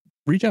want that,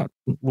 reach out.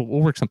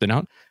 We'll work something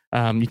out.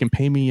 You can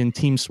pay me in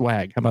team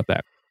swag. How about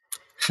that?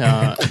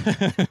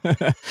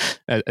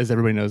 As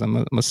everybody knows,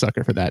 I'm a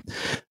sucker for that.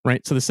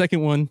 Right. So the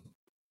second one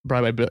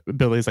brought by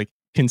Billy is like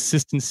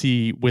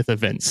consistency with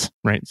events.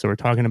 Right. So we're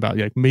talking about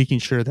like making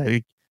sure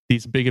that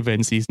these big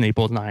events, these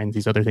Naples Nines,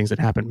 these other things that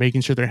happen,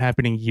 making sure they're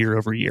happening year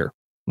over year.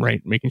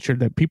 Right. Making sure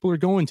that people are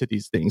going to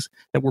these things,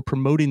 that we're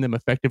promoting them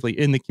effectively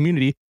in the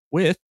community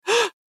with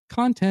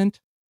content.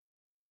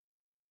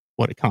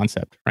 What a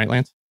concept, right,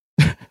 Lance?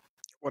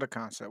 What a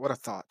concept. What a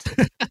thought.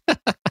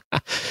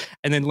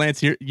 And then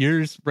Lance,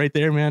 yours right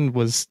there, man,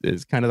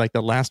 is kind of like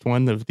the last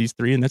one of these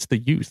 3, and that's the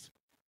youth.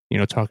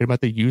 Talking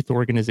about the youth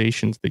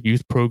organizations, the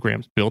youth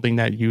programs, building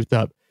that youth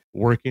up,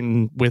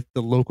 working with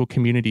the local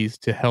communities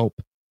to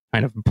help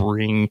kind of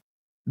bring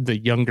the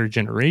younger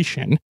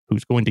generation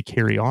who's going to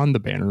carry on the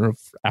banner of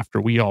after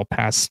we all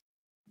pass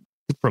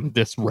from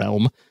this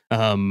realm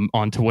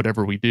onto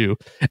whatever we do.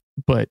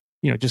 But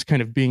just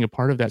kind of being a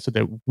part of that so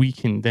that we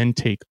can then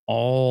take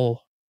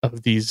all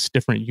of these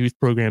different youth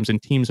programs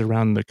and teams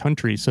around the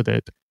country so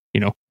that,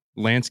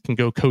 Lance can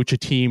go coach a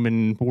team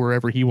and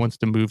wherever he wants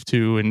to move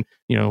to. And,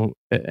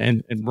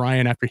 and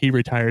Ryan, after he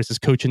retires, is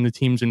coaching the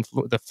teams in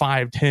the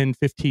 5, 10,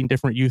 15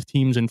 different youth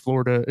teams in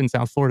Florida, in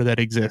South Florida that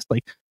exist.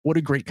 Like, what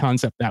a great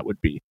concept that would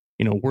be,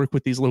 work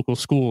with these local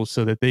schools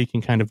so that they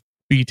can kind of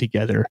be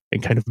together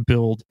and kind of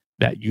build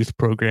that youth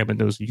program and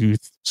those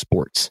youth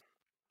sports.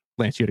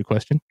 Lance, you had a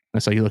question? I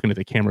saw you looking at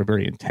the camera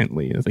very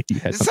intently. It was like you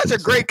had. It's such a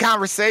great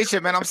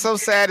conversation, man. I'm so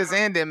sad it's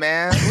ending,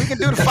 man. We can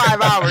do the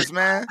 5 hours,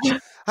 man.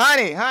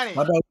 Honey,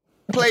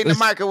 play in the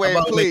microwave,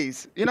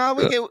 please. We can.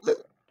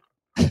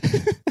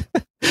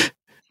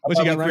 What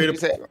you got, Ryan?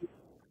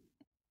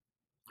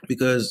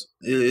 Because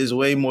it's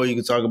way more you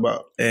can talk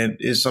about, and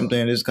it's something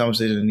in this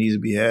conversation that needs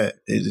to be had.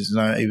 It is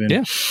not even.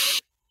 Yeah.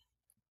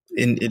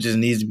 It just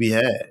needs to be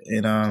had,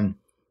 and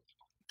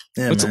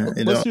let's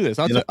do this.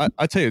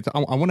 I'll tell you,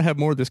 I want to have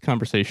more of this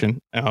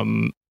conversation,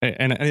 and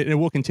it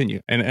will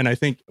continue. And I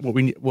think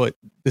what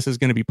this is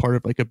going to be part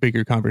of like a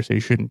bigger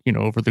conversation,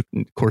 over the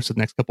course of the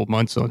next couple of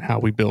months on how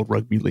we build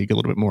rugby league a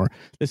little bit more.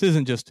 This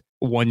isn't just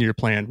 1 year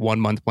plan, 1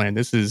 month plan.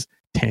 This is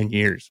 10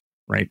 years,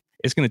 right?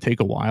 It's going to take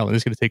a while, and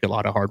it's going to take a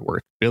lot of hard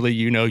work. Billy,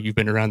 you've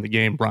been around the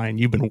game. Brian,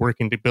 you've been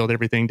working to build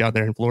everything down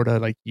there in Florida.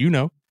 Like,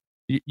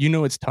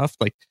 it's tough,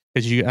 like,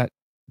 because you got.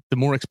 The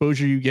more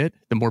exposure you get,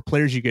 the more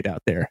players you get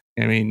out there.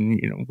 I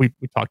mean, we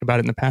talked about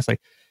it in the past, like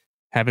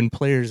having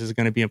players is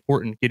going to be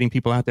important. Getting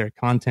people out there,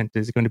 content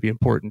is going to be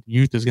important.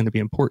 Youth is going to be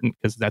important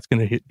because that's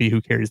going to be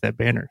who carries that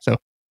banner. So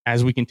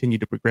as we continue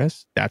to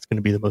progress, that's going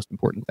to be the most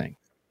important thing.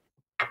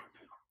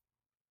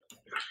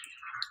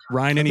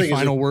 Ryan, any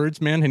final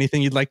words, man?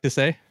 Anything you'd like to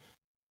say?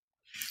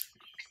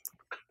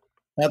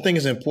 I think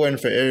it's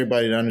important for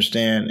everybody to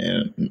understand,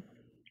 and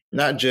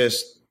not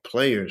just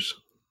players,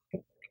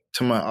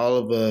 to all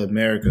of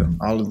America,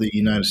 all of the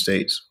United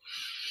States,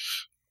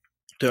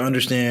 to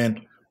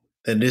understand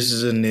that this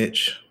is a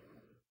niche,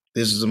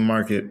 this is a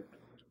market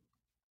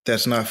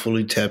that's not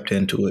fully tapped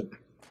into it.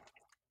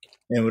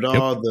 And with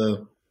all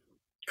the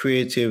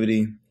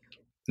creativity,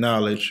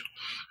 knowledge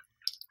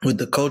with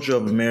the culture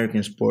of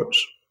American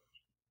sports.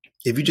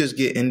 If you just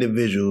get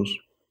individuals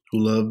who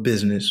love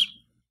business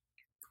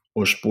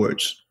or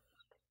sports,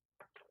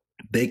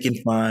 they can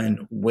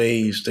find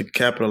ways to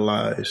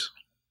capitalize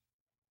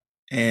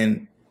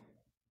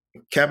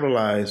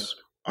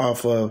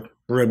off of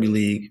rugby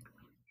league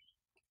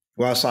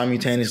while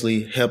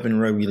simultaneously helping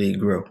rugby league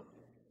grow.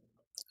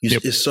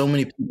 There's so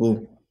many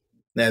people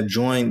that have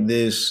joined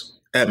this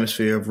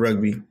atmosphere of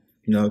rugby.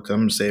 I'm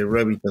going to say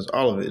rugby because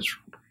all of it is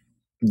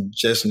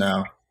just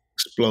now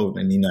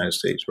exploding in the United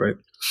States, right?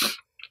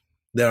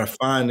 They are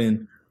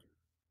finding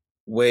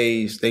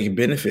ways they can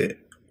benefit,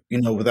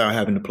 without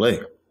having to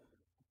play,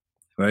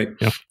 right?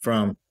 Yeah.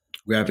 From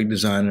graphic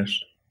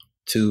designers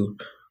to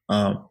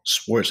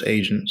sports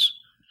agents,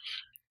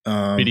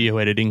 video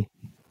editing,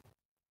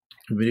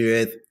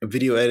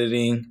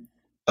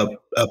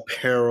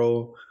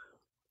 apparel.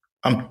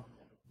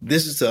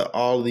 This is to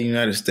all of the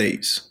United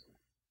States.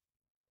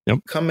 Yep.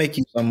 Come make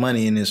you some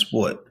money in this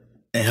sport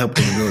and help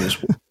them grow this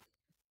sport.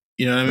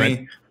 You know what I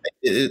mean?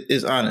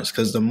 It's honest,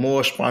 because the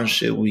more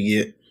sponsorship we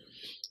get,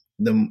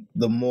 the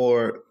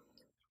more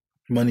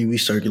money we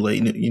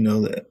circulate,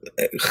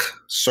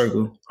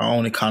 circle our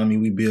own economy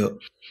we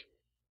build.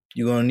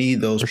 You're going to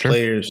need those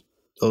players,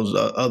 those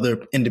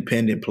other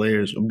independent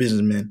players or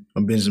businessmen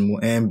or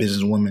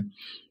businesswomen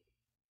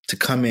to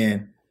come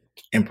in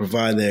and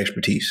provide their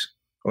expertise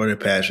or their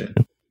passion.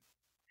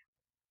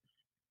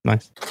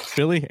 Nice.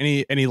 Billy,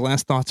 any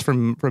last thoughts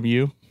from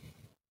you?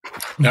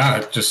 No,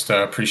 I just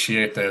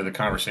appreciate the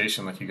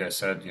conversation. Like you guys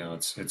said,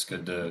 it's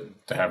good to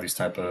have these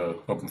type of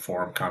open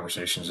forum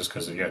conversations, just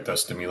because it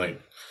does stimulate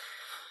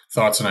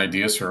thoughts and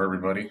ideas for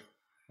everybody.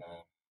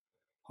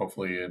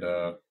 Hopefully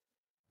it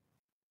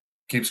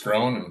keeps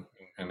growing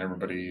and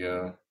everybody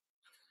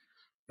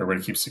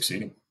keeps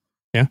succeeding.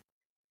 Yeah.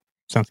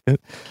 Sounds good.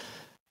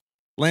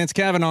 Lance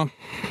Kavanaugh.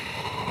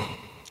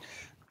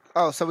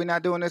 Oh, so we're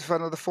not doing this for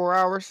another 4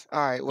 hours? All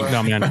right. Well,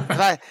 no, man.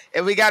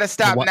 If we got to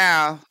stop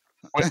now.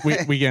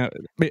 we get.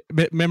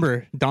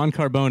 Remember, Don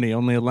Carboni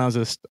only allows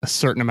us a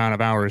certain amount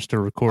of hours to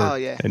record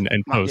and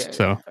post. Yeah,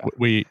 so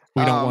we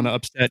don't want to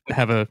upset and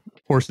have a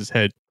horse's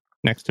head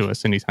next to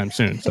us anytime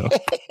soon. So,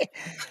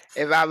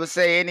 if I would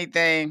say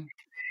anything,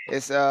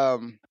 it's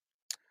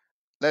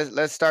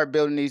let's start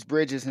building these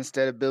bridges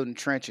instead of building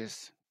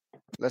trenches.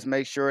 Let's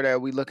make sure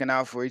that we're looking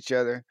out for each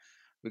other,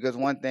 because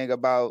one thing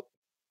about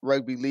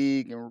rugby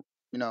league and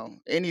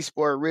any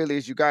sport really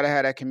is you got to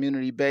have that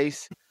community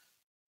base,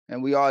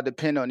 and we all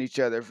depend on each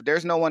other. If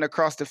there's no one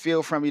across the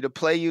field from you to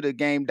play you, the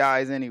game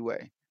dies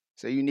anyway.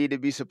 So you need to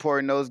be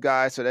supporting those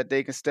guys so that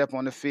they can step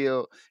on the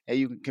field and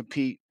you can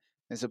compete,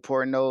 and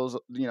supporting those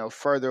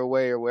further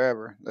away or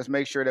wherever. Let's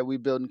make sure that we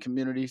building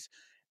communities.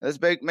 Let's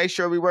make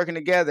sure we're working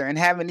together and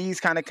having these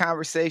kind of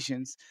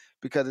conversations,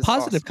 because it's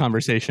positive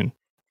conversation.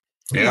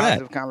 Yeah.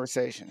 Positive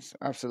conversations.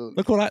 Absolutely.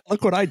 Look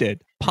what I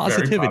did.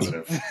 Positivity.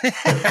 Put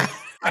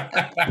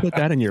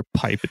that in your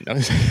pipe.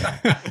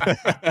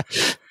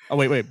 Oh,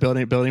 wait.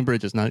 Building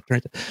bridges, not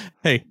trying to.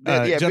 Hey,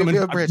 gentlemen,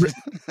 build bridges.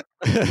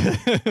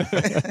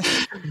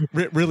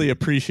 Really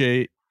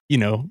appreciate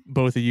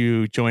both of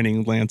you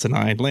joining Lance and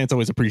I. Lance,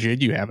 always appreciate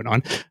you having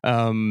on.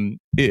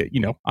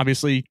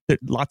 Obviously, a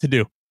lot to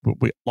do.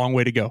 Long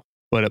way to go,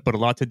 but a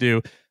lot to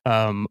do.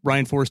 Ryan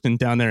Forston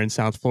down there in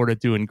South Florida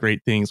doing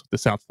great things with the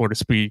South Florida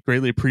Speed.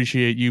 Greatly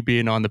appreciate you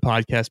being on the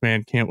podcast,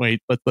 man. Can't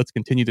wait. Let's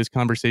continue this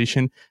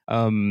conversation.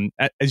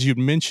 As you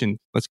mentioned,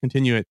 let's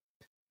continue it.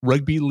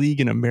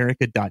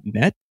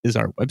 RugbyLeagueInAmerica.net is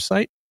our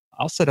website.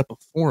 I'll set up a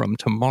forum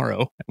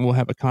tomorrow and we'll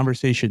have a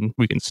conversation.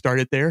 We can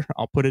start it there.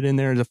 I'll put it in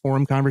there as a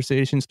forum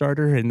conversation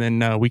starter, and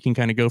then we can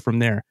kind of go from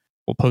there.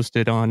 We'll post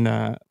it on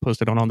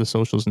all the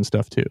socials and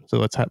stuff too. So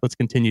let's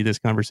continue this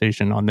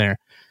conversation on there.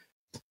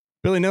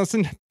 Billy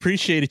Nelson,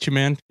 appreciate it, you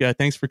man. Yeah,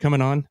 thanks for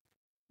coming on.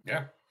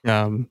 Yeah.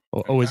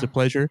 Always a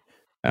pleasure.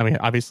 I mean,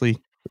 obviously,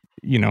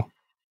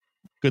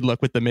 good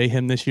luck with the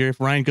mayhem this year.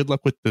 Ryan, good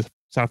luck with the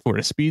South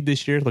Florida Speed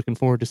this year. Looking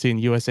forward to seeing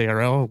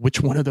USARL.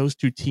 Which one of those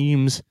two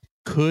teams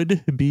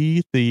could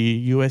be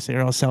the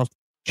USARL South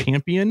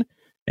champion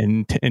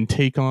and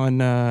take on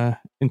the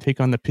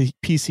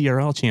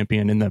PCRL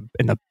champion in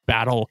the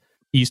battle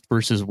East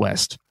versus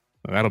West?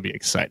 So that'll be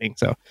exciting.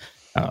 So,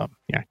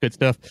 good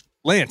stuff.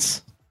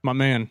 Lance, my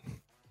man,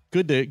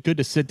 good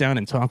to sit down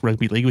and talk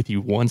rugby league with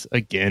you once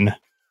again.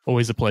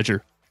 Always a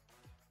pleasure.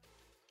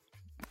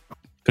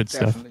 Good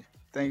Definitely. Stuff.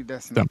 Thank you,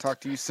 Dustin. I'll talk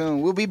to you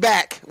soon. We'll be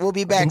back.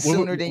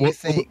 Sooner than you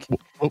think.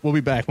 We'll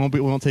be back.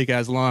 Won't take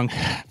as long.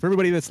 For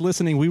everybody that's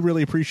listening, we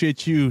really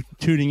appreciate you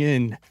tuning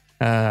in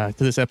to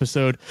this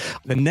episode.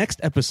 The next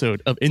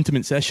episode of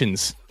Intimate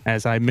Sessions,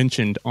 as I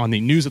mentioned on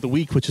the News of the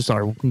Week, which is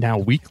our now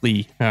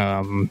weekly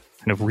kind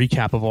of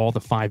recap of all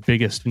the 5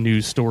 biggest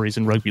news stories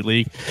in rugby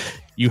league.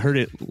 You heard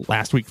it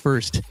last week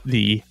first.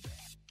 The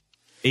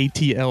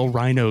ATL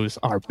Rhinos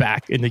are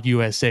back in the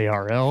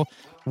USARL.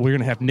 We're going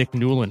to have Nick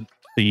Newland,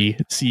 the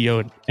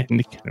CEO and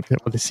the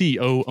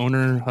CEO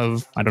owner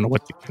of, I don't know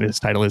what his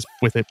title is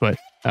with it, but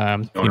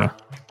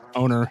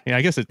owner. Yeah,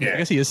 I guess he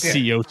is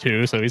CEO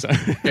too. So he's,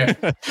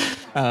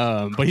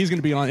 but he's going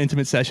to be on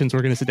Intimate Sessions.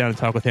 We're going to sit down and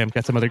talk with him.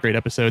 Got some other great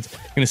episodes.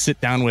 Going to sit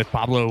down with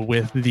Pablo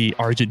with the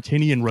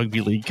Argentinian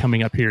Rugby League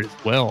coming up here as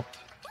well.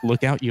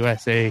 Look out,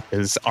 USA,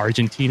 because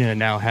Argentina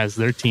now has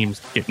their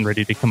teams getting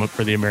ready to come up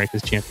for the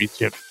Americas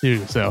Championship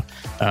too. So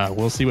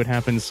we'll see what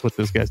happens with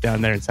those guys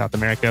down there in South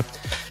America.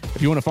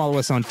 If you want to follow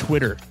us on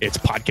Twitter, it's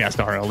Podcast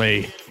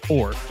RLA,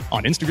 or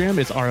on Instagram,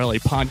 it's RLA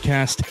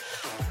Podcast.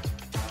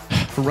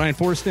 For Ryan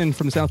Forston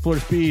from South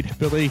Florida Speed,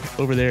 Billy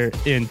over there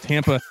in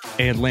Tampa,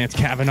 and Lance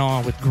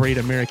Kavanaugh with Great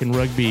American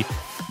Rugby,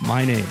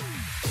 my name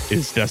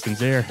is Dustin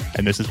Zare,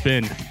 and this has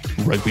been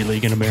Rugby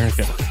League in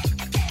America.